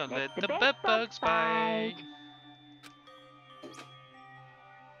 Don't Let the bed bed bugs bite.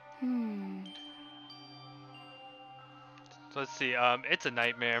 Let's see, it's a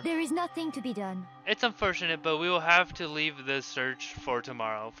nightmare. There is nothing to be done. It's unfortunate, but we will have to leave this search for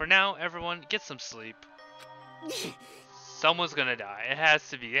tomorrow. For now, everyone, get some sleep. Someone's gonna die. It has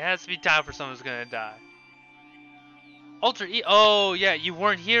to be. It has to be time for someone's gonna die. Alter Ego. Oh, yeah, you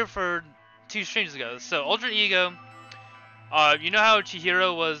weren't here for 2 streams ago. So, Alter Ego, you know how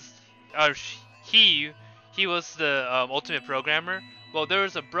Chihiro was, he was the ultimate programmer? Well, there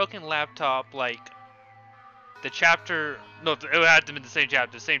was a broken laptop, like, the chapter, no, it had to be the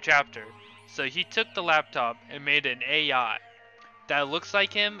same chapter. So he took the laptop and made an AI that looks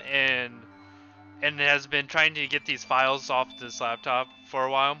like him and has been trying to get these files off this laptop for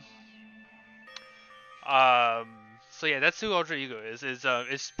a while. So yeah, that's who Alter Ego is.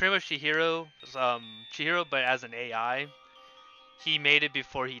 It's pretty much Chihiro, Chihiro, but as an AI. He made it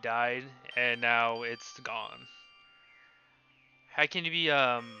before he died, and now it's gone. How can you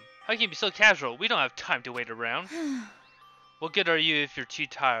be so casual? We don't have time to wait around. What good are you if you're too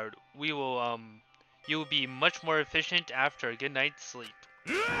tired? You will be much more efficient after a good night's sleep.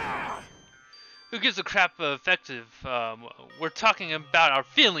 Who gives a crap effective? We're talking about our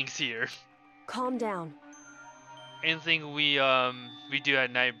feelings here. Calm down. Anything we do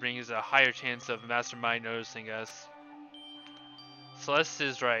at night brings a higher chance of Mastermind noticing us. Celeste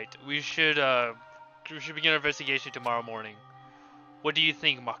is right. We should begin our investigation tomorrow morning. What do you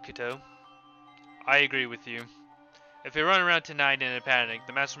think, Makoto? I agree with you. If we run around tonight in a panic,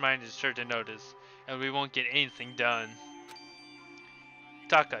 the Mastermind is sure to notice, and we won't get anything done.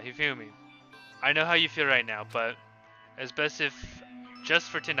 Taka, you feel me? I know how you feel right now, but it's best if, just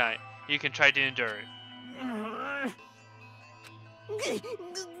for tonight, you can try to endure it.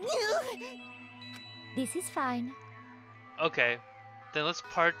 This is fine. Okay, then let's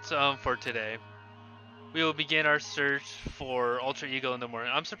part for today. We will begin our search for Alter Ego in the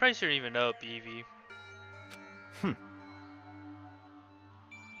morning. I'm surprised you're even up, Evie.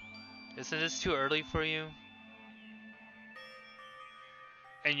 Isn't this too early for you?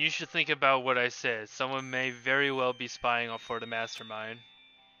 And you should think about what I said. Someone may very well be spying for the Mastermind.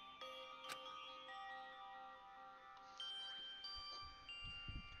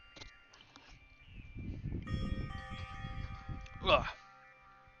 Ugh.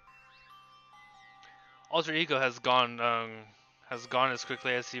 Alter Ego has gone as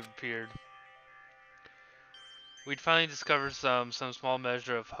quickly as he appeared. We'd finally discovered some small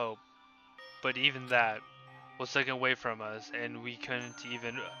measure of hope, but even that was taken away from us, and we couldn't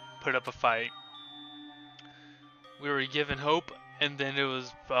even put up a fight. We were given hope, and then it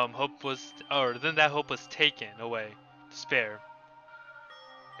was then that hope was taken away. Despair.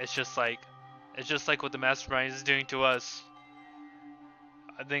 It's just like what the Mastermind is doing to us.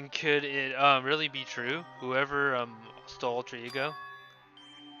 Then could it really be true? Whoever stole Alter Ego?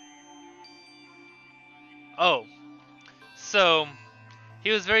 Oh, so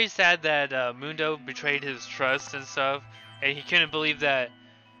he was very sad that Mundo betrayed his trust and stuff, and he couldn't believe that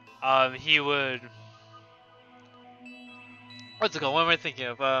he would. What's it called? What am I thinking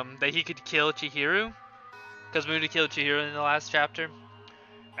of? That he could kill Chihiro, because Mundo killed Chihiro in the last chapter,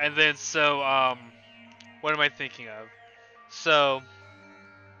 and then so what am I thinking of? So.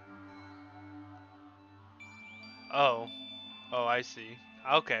 Oh, I see.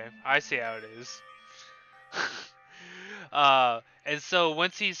 Okay, I see how it is. And so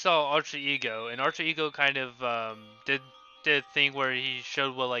once he saw Alter Ego, and Alter Ego kind of did a thing where he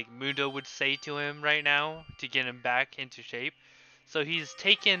showed what like Mundo would say to him right now to get him back into shape. So he's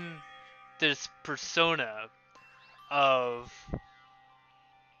taken this persona of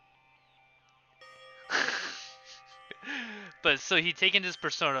so he'd taken this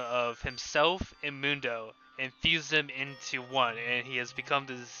persona of himself and Mundo and fused them into one, and he has become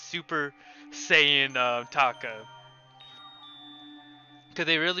this Super Saiyan Taka. Could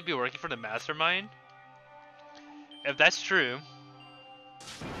they really be working for the Mastermind? If that's true,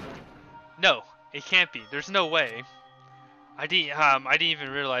 no, it can't be. There's no way. I didn't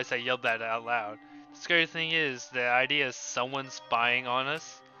even realize I yelled that out loud. The scary thing is the idea of someone spying on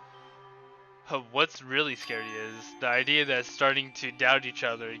us. What's really scary is the idea that starting to doubt each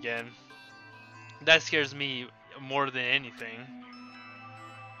other again. That scares me more than anything.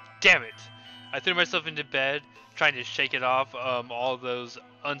 Damn it! I threw myself into bed, trying to shake it off, all those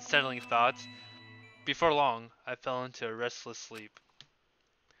unsettling thoughts. Before long, I fell into a restless sleep.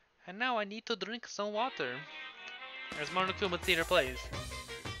 And now I need to drink some water. As Monokuma Theater plays.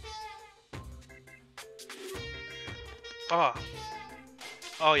 Oh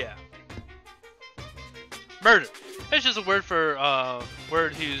yeah. Murder. It's just a word for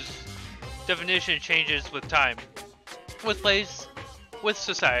word whose definition changes with time, with place, with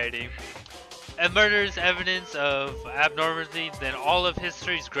society. And murder is evidence of abnormality, then all of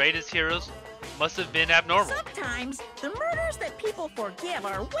history's greatest heroes must have been abnormal. Sometimes the murders that people forgive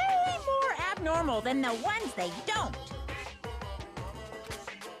are way more abnormal than the ones they don't.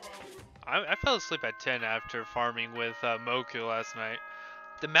 I fell asleep at 10 after farming with Moku last night.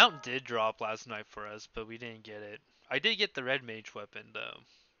 The mount did drop last night for us, but we didn't get it. I did get the red mage weapon though.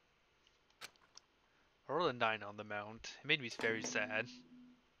 I rolled a 9 on the mount. It made me very sad.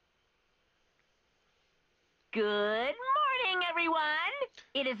 Good morning, everyone!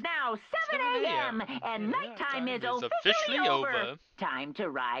 It is now 7 a.m. and nighttime is officially over. Time to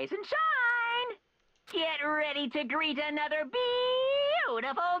rise and shine! Get ready to greet another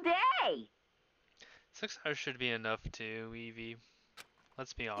beautiful day! 6 hours should be enough too, Evie.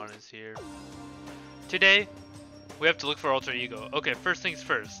 Let's be honest here. Today, we have to look for alter ego. Okay, first things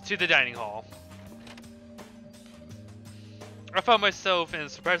first, to the dining hall. I found myself in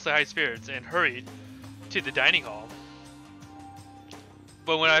surprisingly high spirits and hurried to the dining hall.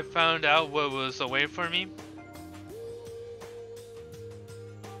 But when I found out what was awaiting for me,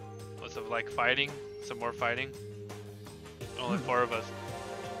 was it like fighting? Some more fighting? Only 4 of us.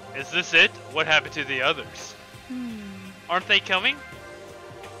 Is this it? What happened to the others? Aren't they coming?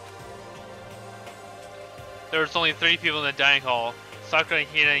 There was only 3 people in the dining hall, Sakura,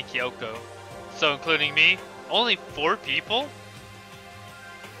 Hina, and Kyoko. So including me, only 4 people?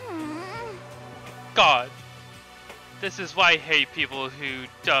 God, this is why I hate people who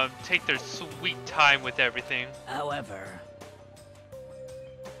take their sweet time with everything. However...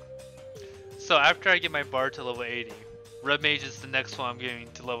 So after I get my bar to level 80, Red Mage is the next one I'm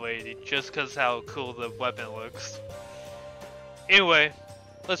getting to level 80, just cause how cool the weapon looks. Anyway,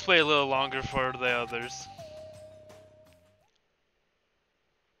 let's wait a little longer for the others.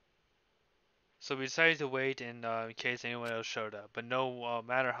 So we decided to wait in case anyone else showed up, but no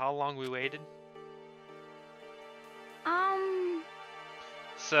matter how long we waited.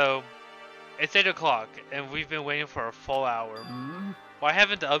 So, it's 8 o'clock, and we've been waiting for a full hour. Why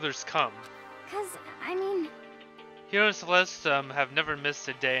haven't the others come? 'Cause, I mean... Hiro and Celeste have never missed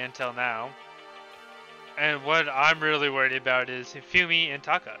a day until now. And what I'm really worried about is Hifumi and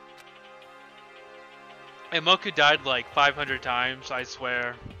Taka. And Moku died like 500 times, I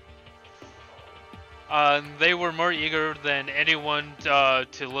swear. They were more eager than anyone to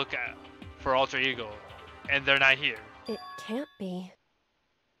look at for alter ego, and they're not here. It can't be.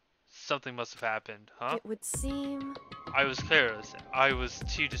 Something must have happened, huh? It would seem... I was careless. I was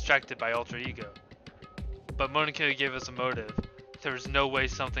too distracted by alter ego. But Monokuma gave us a motive. There was no way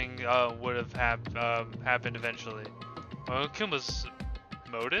something would have happened eventually. Monokuma's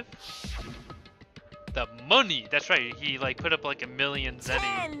motive? The money! That's right, he like put up like $1 million zenny.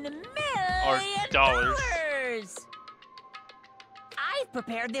 $10 million Or dollars. I've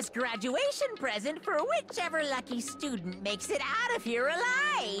prepared this graduation present for whichever lucky student makes it out of here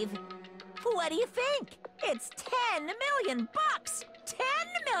alive. What do you think? It's $10 million bucks. 10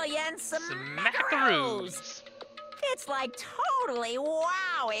 million smackaroos. It's like totally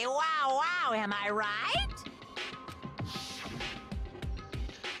wowie, wow, wow. Am I right?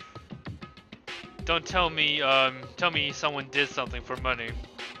 Don't tell me someone did something for money.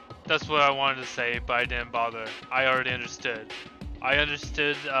 That's what I wanted to say, but I didn't bother. I already understood. I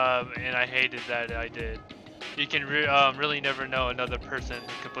understood, and I hated that I did. You can really never know another person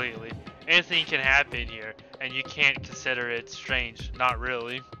completely. Anything can happen here, and you can't consider it strange. Not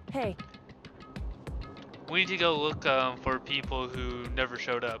really. Hey. We need to go look for people who never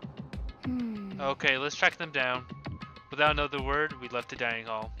showed up. Okay, let's track them down. Without another word, we left the dining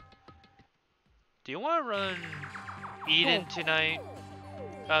hall. Do you want to run Eden tonight,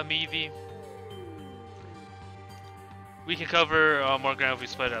 Evie? We can cover more ground if we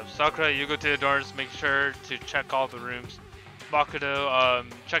split up. Sakura, you go to the doors, make sure to check all the rooms. Makoto,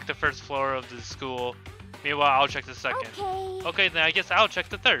 check the first floor of the school. Meanwhile, I'll check the second. Okay, then I guess I'll check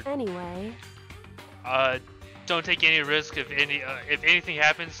the third. Anyway. Don't take any risk. If anything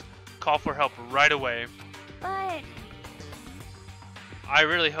happens, call for help right away. But... I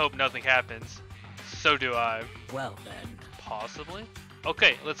really hope nothing happens. So do I. Well then. Possibly?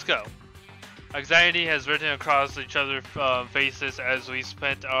 Okay, let's go. Anxiety has written across each other's faces as we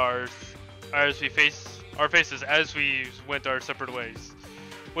spent faces as we went our separate ways.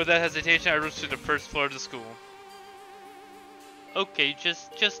 Without hesitation, I rushed to the first floor of the school. Okay,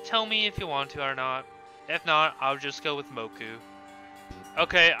 just tell me if you want to or not. If not, I'll just go with Moku.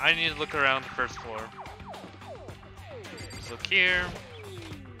 Okay, I need to look around the first floor. Let's look here.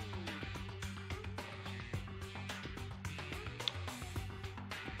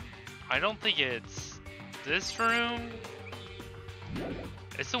 I don't think it's this room.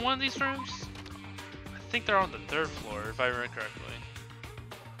 Is it one of these rooms? I think they're on the 3rd floor, if I remember correctly.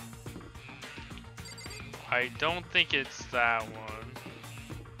 I don't think it's that one.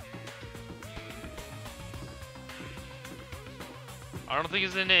 I don't think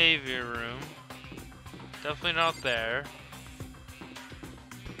it's in the aviary room. Definitely not there.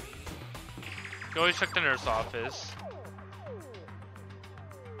 You always check the nurse office.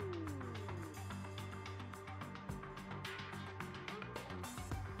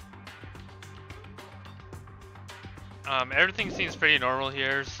 Everything seems pretty normal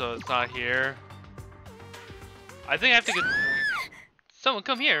here, so it's not here. I think I have to get... Someone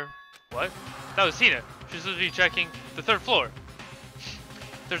come here! What? That was Tina. She's supposed to be checking the 3rd floor.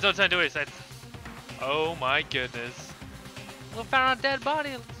 There's no time to waste. Oh my goodness. We found a dead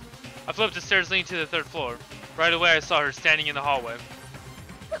body. I flew up the stairs leading to the 3rd floor. Right away I saw her standing in the hallway.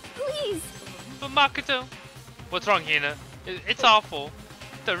 Please. But Makoto! What's wrong, Hina? It's awful.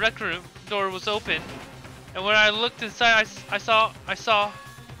 The rec room door was open. And when I looked inside, I saw...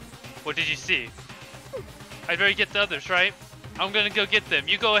 What did you see? I'd better get the others, right? I'm gonna go get them.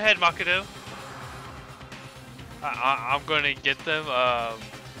 You go ahead, Makoto. I'm gonna get them.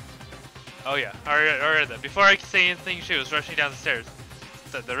 Oh yeah, I read that. Before I could say anything, she was rushing down the stairs.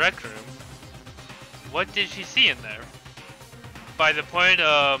 The rec room. What did she see in there? By the point,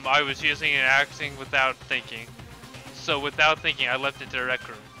 I was using and acting without thinking. So without thinking, I leapt into the rec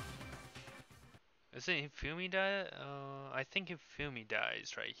room. Isn't Hifumi die? I think Hifumi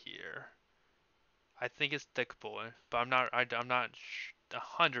dies right here. I think it's Thick Boy, but I'm not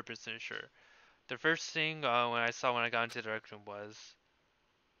 100% sure. The first thing when I got into the rec room was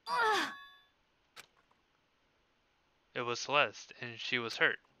it was Celeste, and she was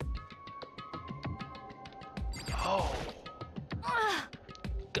hurt. Oh,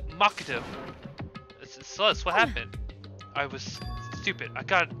 Makoto, Celeste, what happened? I was stupid. I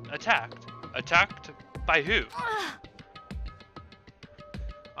got attacked. Attacked by who?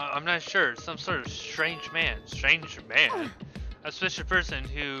 I'm not sure. Some sort of strange man. Strange man? A special person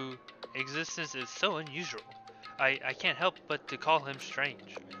whose existence is so unusual. I can't help but to call him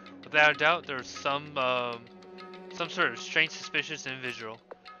strange. Without a doubt, there's some sort of strange, suspicious individual.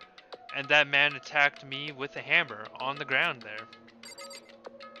 And that man attacked me with a hammer on the ground there.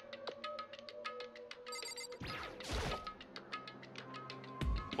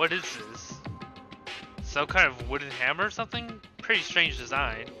 What is this? Some kind of wooden hammer or something? Pretty strange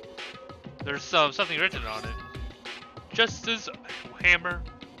design. There's something written on it. Justice Hammer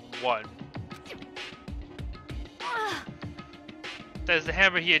 1. That is the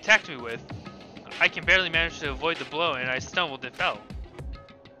hammer he attacked me with. I can barely manage to avoid the blow and I stumbled and fell.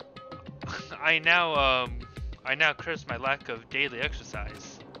 I now curse my lack of daily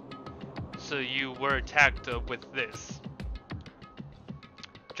exercise. So you were attacked with this.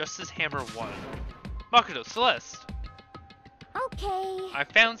 Justice Hammer 1. Makoto, Celeste! Okay. I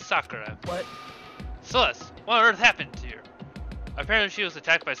found Sakura. What? Celeste, what on earth happened to her? Apparently she was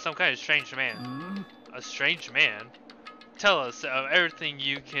attacked by some kind of strange man. Hmm? A strange man? Tell us everything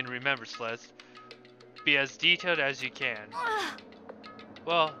you can remember, Celeste. Be as detailed as you can.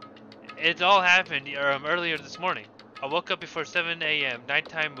 Well, it all happened earlier this morning. I woke up before 7 a.m.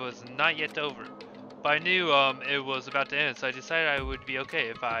 Nighttime was not yet over. But I knew it was about to end, so I decided I would be okay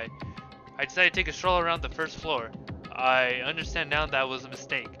if I decided to take a stroll around the 1st floor. I understand now that was a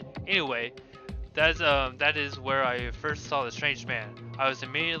mistake. Anyway, that is where I first saw the strange man. I was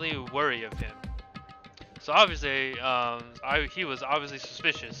immediately worried of him. So obviously, he was obviously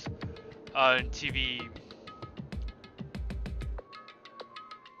suspicious. To be...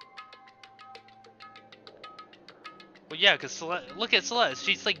 Well, yeah, because look at Celeste.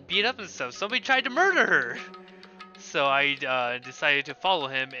 She's like beat up and stuff. Somebody tried to murder her. So I decided to follow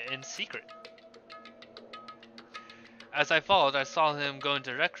him in secret. As I followed, I saw him go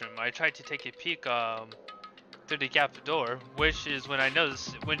into the rec room. I tried to take a peek through the gap door, which is when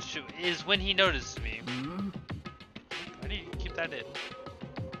when he noticed me. Hmm? Why do you keep that in?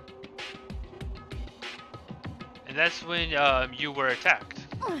 And that's when you were attacked.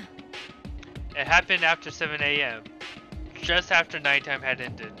 It happened after 7 a.m. just after nighttime had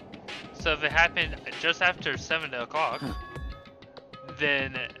ended. So if it happened just after 7 o'clock,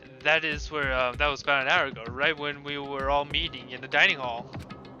 then that is where that was about an hour ago, right when we were all meeting in the dining hall.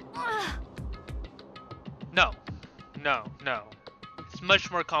 No. It's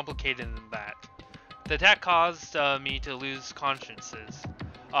much more complicated than that. The attack caused me to lose consciences,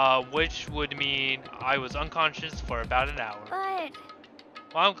 which would mean I was unconscious for about an hour. But...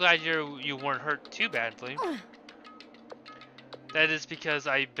 Well, I'm glad you weren't hurt too badly. That is because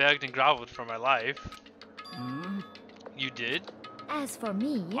I begged and groveled for my life. Hmm? You did? as for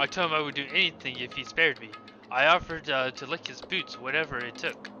me... I told him I would do anything if he spared me. I offered to lick his boots, whatever it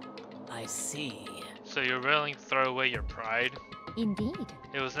took. I see. So you're willing to throw away your pride? Indeed.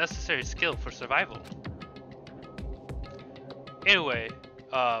 It was necessary skill for survival. Anyway,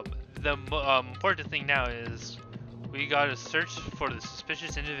 the important thing now is we gotta search for the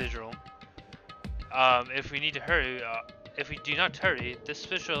suspicious individual. If we need to hurry, if we do not hurry, this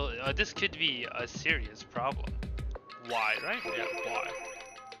could be a serious problem. Why, right? Yeah, why?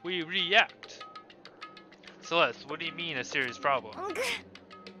 We react. Celeste, what do you mean a serious problem?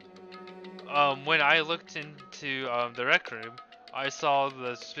 When I looked into the rec room, I saw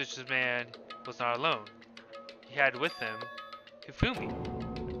the suspicious man was not alone. He had with him Hifumi.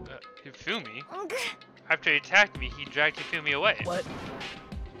 Hifumi? After he attacked me, he dragged Hifumi away. What?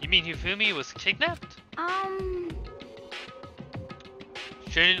 You mean Hifumi was kidnapped?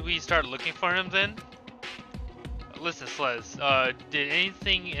 Shouldn't we start looking for him then? Listen, Celeste, did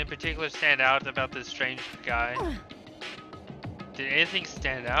anything in particular stand out about this strange guy? Did anything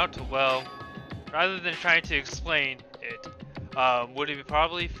stand out? Well, rather than trying to explain it, would it be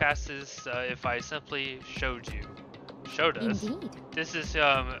probably fastest if I simply showed you? Showed us? Indeed. This is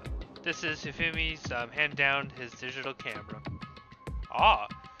Hifumi's hand down his digital camera. Ah,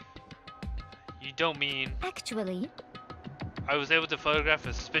 you don't mean... Actually... I was able to photograph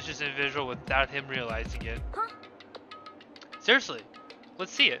a suspicious individual without him realizing it. Huh? Seriously,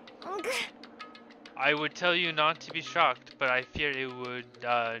 let's see it. I would tell you not to be shocked, but I fear it would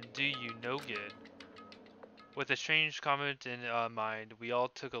do you no good. With a strange comment in mind, we all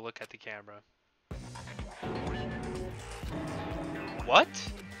took a look at the camera. What?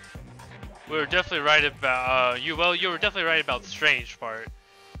 We were definitely right about you were definitely right about the strange part.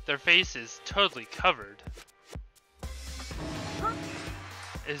 Their face is totally covered.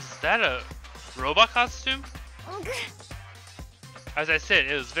 Is that a robot costume? As I said,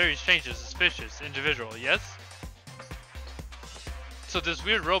 it was very strange and suspicious individual, yes? So this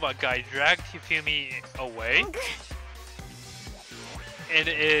weird robot guy dragged Hifumi away? And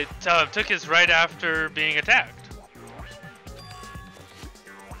it took us right after being attacked.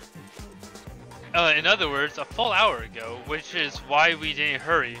 In other words, a full hour ago, which is why we didn't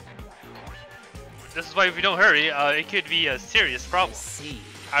hurry. This is why if we don't hurry, it could be a serious problem.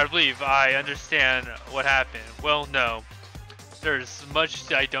 I believe I understand what happened. Well, no. There's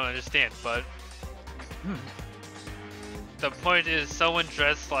much I don't understand, but... The point is someone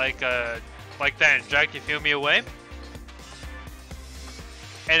dressed like that and dragged Hifumi away?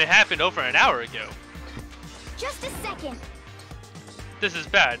 And it happened over an hour ago. Just a second. This is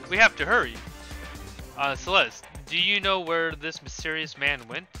bad. We have to hurry. Celeste, do you know where this mysterious man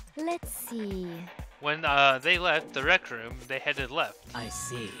went? Let's see... When they left the rec room, they headed left. I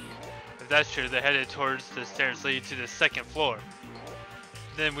see. If that's true, they headed towards the stairs leading to the second floor.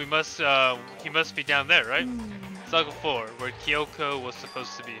 Then he must be down there, right? Second floor, where Kyoko was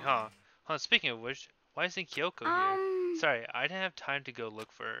supposed to be, huh? Speaking of which, why isn't Kyoko here? Sorry, I didn't have time to go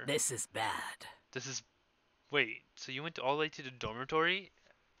look for her. This is bad. Wait, so you went all the way to the dormitory?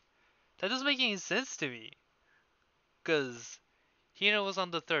 That doesn't make any sense to me. Cause Hina was on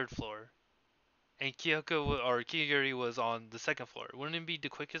the third floor. And Kiguri was on the second floor. Wouldn't it be the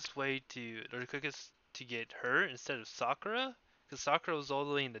quickest to get her instead of Sakura? Because Sakura was all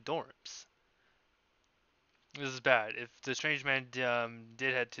the way in the dorms. This is bad. If the strange man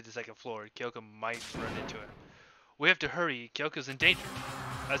did head to the second floor, Kyoko might run into him. We have to hurry. Kyoko's in danger.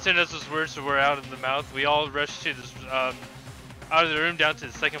 As soon as those words were out of the mouth, we all rushed to this, out of the room down to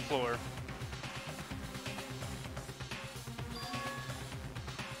the second floor.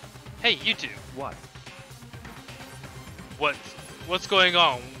 Hey, you two. What? What's going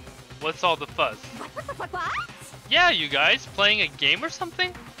on? What's all the fuss? What? Yeah, you guys, playing a game or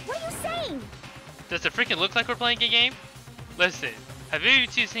something? What are you saying? Does it freaking look like we're playing a game? Listen, have you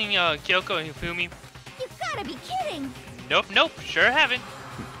two seen Kyoko and Hifumi? You gotta be kidding! Nope, sure haven't.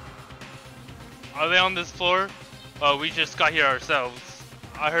 Are they on this floor? Oh, we just got here ourselves.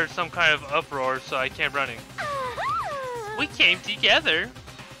 I heard some kind of uproar, so I came running. We came together.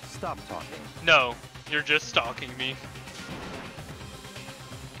 Stop talking. No, you're just stalking me.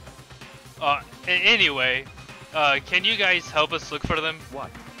 Anyway, can you guys help us look for them?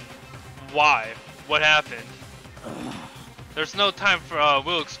 What? Why? What happened? There's no time for,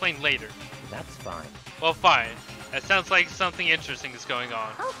 we'll explain later. That's fine. Well, fine. That sounds like something interesting is going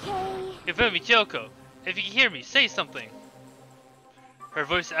on. Okay. Hifumi, Kyoko, if you can hear me, say something. Her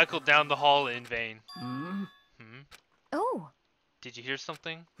voice echoed down the hall in vain. Oh. Did you hear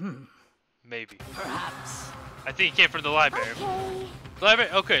something? Maybe. Perhaps. I think it came from the library. Okay.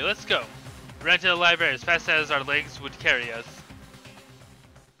 Library? Okay, let's go. We ran to the library as fast as our legs would carry us.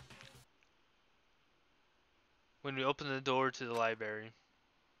 When we opened the door to the library.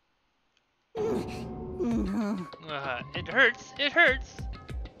 It hurts! It hurts!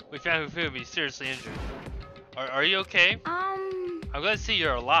 We found Hifumi seriously injured. Are you okay? I'm glad to see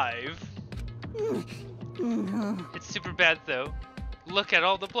you're alive. It's super bad though. Look at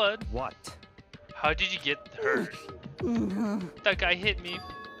all the blood. What? How did you get hurt? That guy hit me.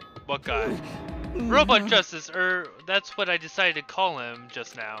 What guy? Robot Justice, that's what I decided to call him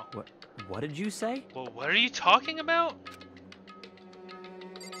just now. What did you say? Well, what are you talking about?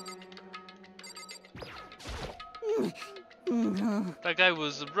 That guy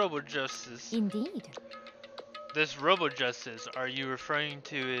was Robot Justice. Indeed. This Robot Justice, are you referring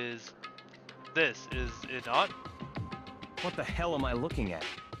to is this, is it not? What the hell am I looking at?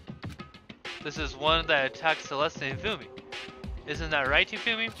 This is one that attacked Celeste and Fumi. Isn't that right,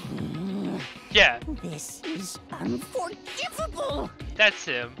 Fumi? Yeah, This is unforgivable! that's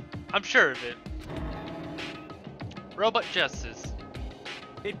him. I'm sure of it. Robot Justice.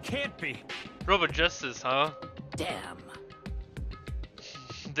 It can't be. Robot Justice, huh? Damn.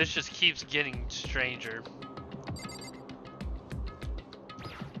 This just keeps getting stranger.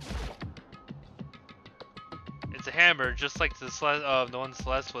 It's a hammer, just like the one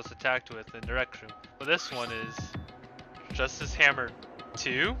Celeste was attacked with in the rec room. But this one is Justice Hammer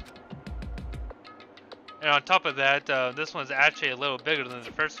 2. And on top of that, this one's actually a little bigger than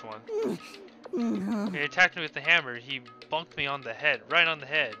the first one. He attacked me with the hammer. He bonked me on the head, right on the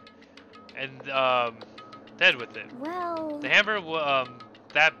head, and dead with it. Well... The hammer,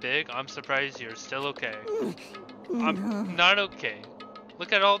 that big. I'm surprised you're still okay. I'm not okay.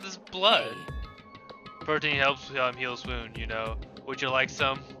 Look at all this blood. Protein helps heals wound. You know. Would you like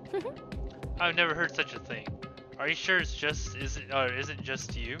some? I've never heard such a thing. Are you sure it's just isn't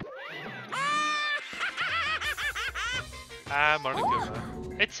just you?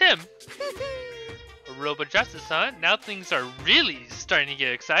 Monokuma. It's him! Robot Justice, huh? Now things are really starting to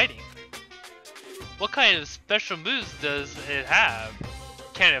get exciting. What kind of special moves does it have?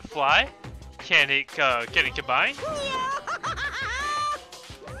 Can it fly? Can it combine?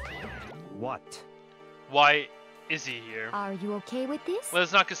 What? Why is he here? Are you okay with this?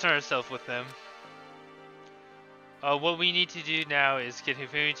 Let's not concern ourselves with them. What we need to do now is get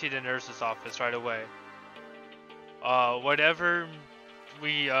Hifumi to the nurse's office right away. Whatever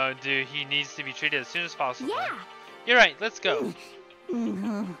we do, he needs to be treated as soon as possible. Yeah. You're right, let's go.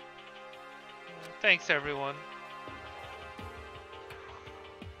 Thanks, everyone.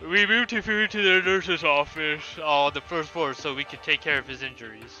 We moved Hifumi to the nurse's office on the first floor so we could take care of his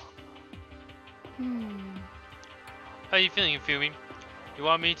injuries. How are you feeling, Hifumi? You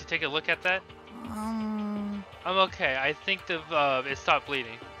want me to take a look at that? I'm okay. I think it stopped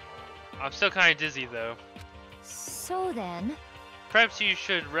bleeding. I'm still kind of dizzy though. So then... Perhaps you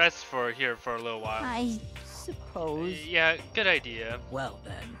should rest here for a little while. I suppose. Yeah, good idea. Well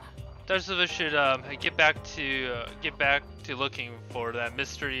then. Those of us should get back to looking for that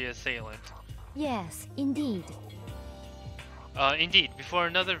mystery assailant. Yes, indeed. Indeed, before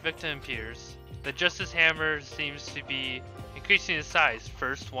another victim appears, the Justice Hammer seems to be increasing in size.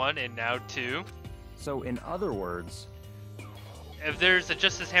 First one and now two. So in other words, if there's a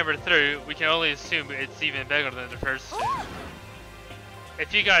Justice Hammer 3, we can only assume it's even bigger than the first two.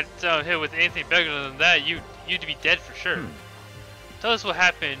 If you got hit with anything bigger than that, you'd be dead for sure. Tell us what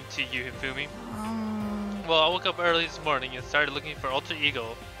happened to you, Hifumi. Well, I woke up early this morning and started looking for Alter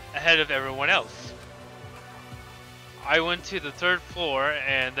Ego ahead of everyone else. I went to the third floor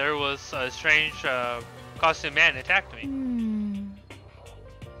and there was a strange costume man attacked me.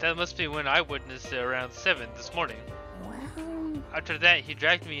 That must be when I witnessed it around 7 this morning. After that, he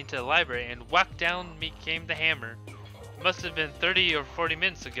dragged me into the library and whacked down me came the hammer. It must have been 30 or 40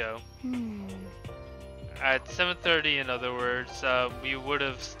 minutes ago. At 7:30, in other words, we would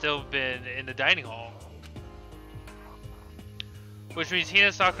have still been in the dining hall. Which means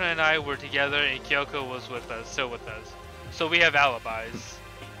Hina, Sakura, and I were together and Kyoko was still with us. So we have alibis.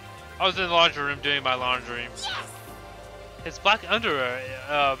 I was in the laundry room doing my laundry. His black underwear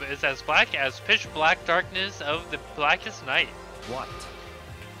is as black as pitch black darkness of the blackest night. what?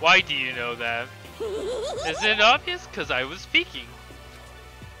 Why do you know that? Isn't it obvious? Because I was speaking.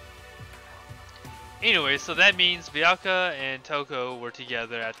 Anyway, so that means Byakuya and Toko were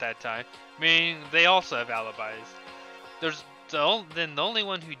together at that time, meaning they also have alibis. Then the only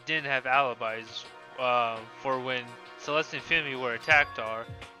one who didn't have alibis for when Celeste and Fumi were attacked are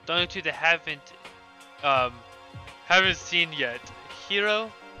the only two that haven't seen yet,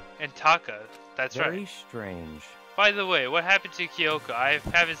 Hiro and Taka. That's right. Very strange. By the way, what happened to Kyoko? I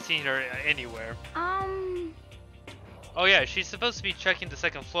haven't seen her anywhere. Oh yeah, she's supposed to be checking the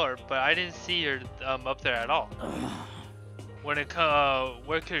second floor, but I didn't see her up there at all.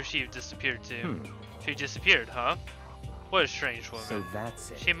 Where could she have disappeared to? She disappeared, huh? What a strange woman. So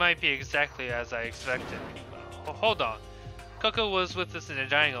that's it. She might be exactly as I expected. Oh, hold on. Coco was with us in the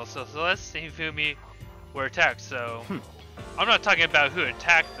dining hall, so Celeste and Hifumi were attacked, so... I'm not talking about who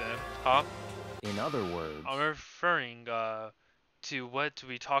attacked them, huh? In other words, I'm referring to what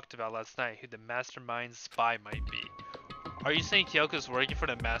we talked about last night, who the mastermind spy might be. Are you saying Kyoko's working for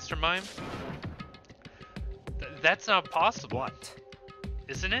the mastermind? That's not possible. what?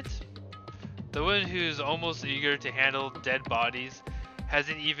 Isn't it? The one who's almost eager to handle dead bodies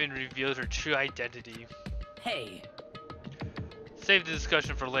hasn't even revealed her true identity. Hey. Save the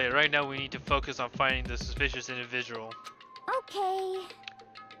discussion for later. Right now we need to focus on finding the suspicious individual. Okay.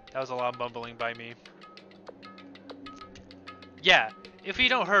 That was a lot of mumbling by me. Yeah, if we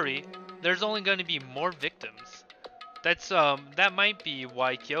don't hurry, there's only going to be more victims. That might be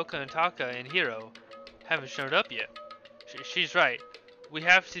why Kyoka and Taka and Hiro haven't showed up yet. She's right. We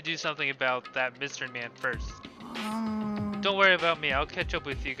have to do something about that mystery man first. Don't worry about me. I'll catch up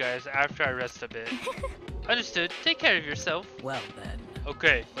with you guys after I rest a bit. Understood. Take care of yourself. Well then.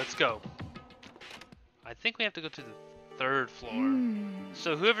 Okay, let's go. I think we have to go to the 3rd floor.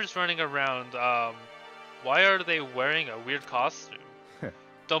 So whoever's running around, why are they wearing a weird costume?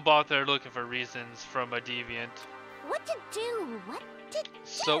 Don't bother looking for reasons from a deviant. What to do? What to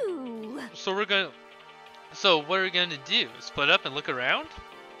So do? what are we gonna do? Split up and look around?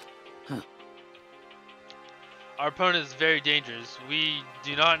 Huh. Our opponent is very dangerous. We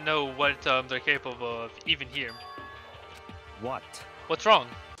do not know what they're capable of, even here. What? What's wrong?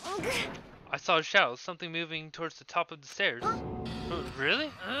 I saw a shadow, something moving towards the top of the stairs. Really?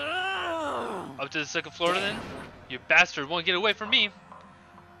 Up to the 2nd floor then? You bastard won't get away from me!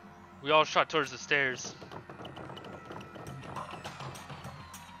 We all shot towards the stairs.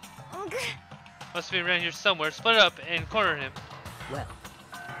 Must be around here somewhere. Split up and corner him. Well.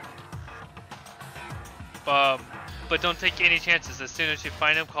 But don't take any chances. As soon as you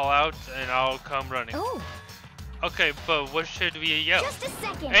find him, call out and I'll come running. Oh, Okay, but what should we yell? just a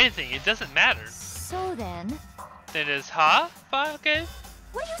second. Anything, it doesn't matter. So then, Then it's ha? Okay.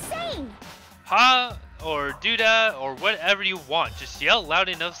 what are you saying? Ha or doodah or whatever you want. Just yell loud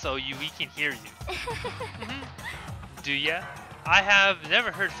enough so we can hear you. Do ya? I have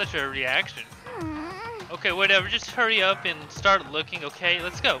never heard such a reaction. Okay, whatever. Just hurry up and start looking. Okay,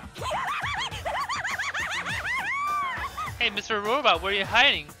 let's go. Hey, Mr. Robot, where are you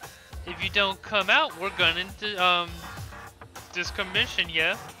hiding? If you don't come out, we're gonna discommission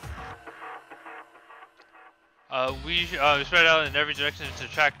ya. We spread out in every direction to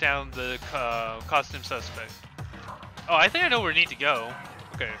track down the costume suspect. Oh, I think I know where we need to go.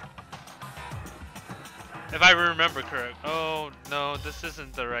 Okay. If I remember correct. Oh, no, this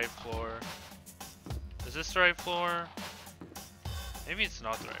isn't the right floor. Is this the right floor? Maybe it's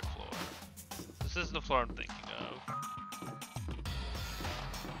not the right floor. This is the floor I'm thinking of.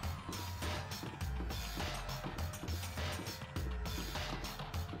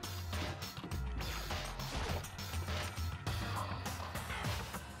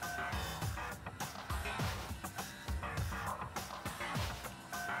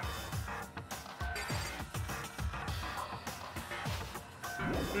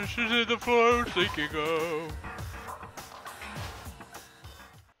 This isn't the floor I'm thinking of.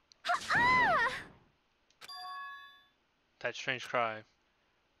 That strange cry.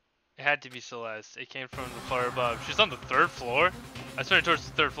 It had to be Celeste. It came from the floor above. She's on the 3rd floor? I started towards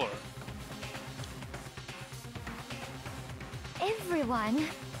the 3rd floor. Everyone.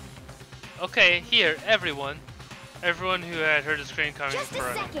 Okay, here, everyone. Everyone who had heard the scream coming Just a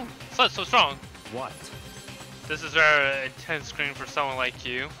from. second. Celeste, what's wrong? What? This is a very intense scream for someone like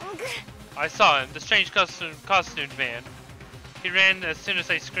you. I saw him, the strange costumed man. He ran as soon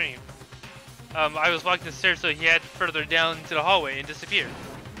as I screamed. I was walking the stairs, so he had further down into the hallway and disappeared.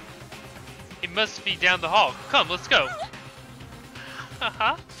 He must be down the hall. Come, let's go.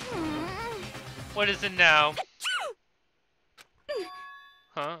 Haha. What is it now?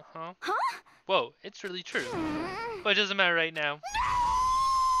 Huh? Whoa, it's really true. But it doesn't matter right now.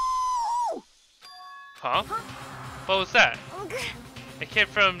 Huh? What was that? It came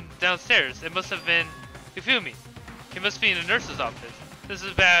from downstairs. It must have been Hifumi. He must be in the nurse's office. This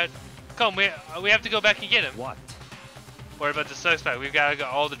is bad. Come, we have to go back and get him. What? Worry about the suspect. We've got to get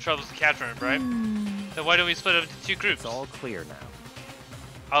all the troubles to capture him, right? Then why don't we split up into 2 groups? It's all clear now.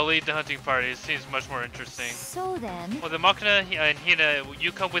 I'll lead the hunting party. It seems much more interesting. So then, Well, then Makina and Hina,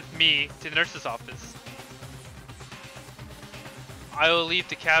 you come with me to the nurse's office. I will lead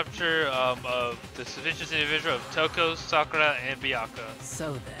the capture of the suspicious individual of Toko, Sakura, and Byakuya.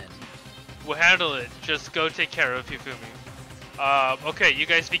 So then. We'll handle it. Just go take care of Hifumi. Okay, you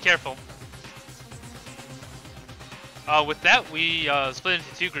guys be careful. With that, we split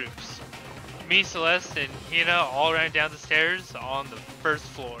into 2 groups. Me, Celeste, and Hina all ran down the stairs on the 1st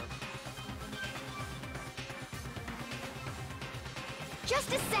floor.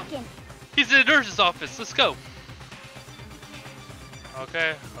 just a second. He's in the nurse's office. Let's go.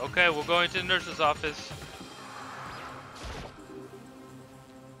 Okay, we're going to the nurse's office.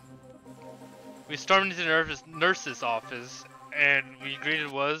 We stormed into the nurse's office, and we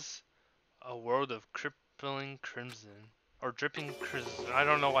greeted was a world of crippling crimson. Or dripping crimson. I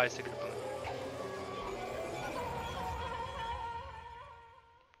don't know why I said crippling.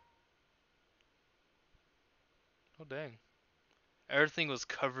 dang. Everything was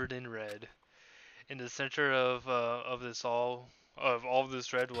covered in red. In the center of all of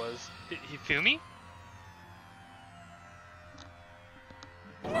this red was Hifumi?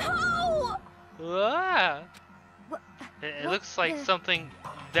 No! Ah! It looks like something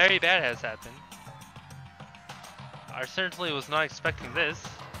very bad has happened. I certainly was not expecting this.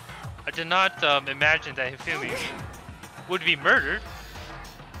 I did not imagine that Hifumi would be murdered.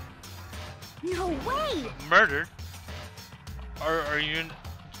 No way! Murdered? Are you?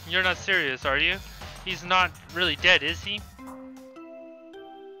 You're not serious, are you? He's not really dead, is he?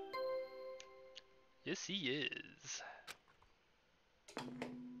 Yes, he is.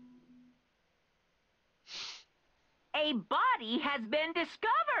 A body has been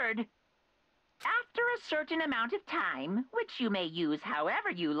discovered. After a certain amount of time, which you may use however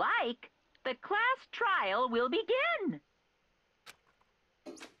you like, the class trial will begin.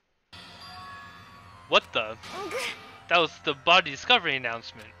 What the? That was the body discovery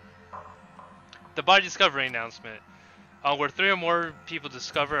announcement. The body discovery announcement. Where 3 or more people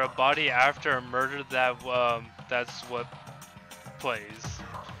discover a body after a murder, that's what plays.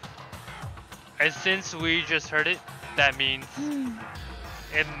 And since we just heard it, that means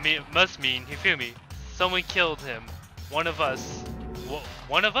it must mean Hifumi. Someone killed him. One of us.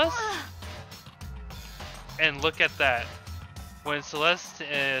 One of us? And look at that. When Celeste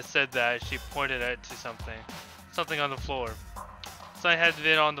said that, she pointed at to something. Something on the floor. Something had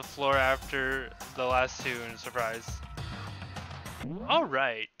been on the floor after the last 2 in surprise.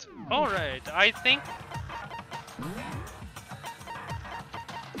 Alright. Alright. I think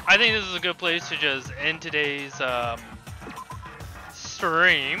this is a good place to just end today's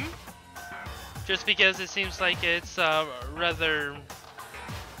stream. Just because it seems like it's rather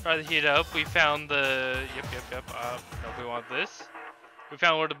heated up. We found the no, we want this. We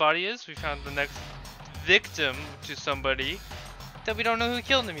found where the body is. We found the next victim to somebody that we don't know who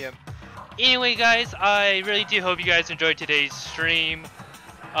killed him yet. Anyway, guys, I really do hope you guys enjoyed today's stream.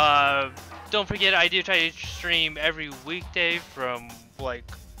 Don't forget, I do try to stream every weekday from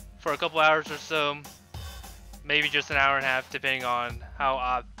for a couple hours or so, maybe just an hour and a half, depending on how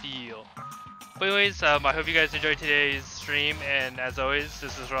I feel. But anyways, I hope you guys enjoyed today's stream, and as always,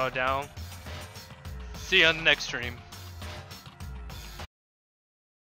 this is Rollout Dino. See you on the next stream.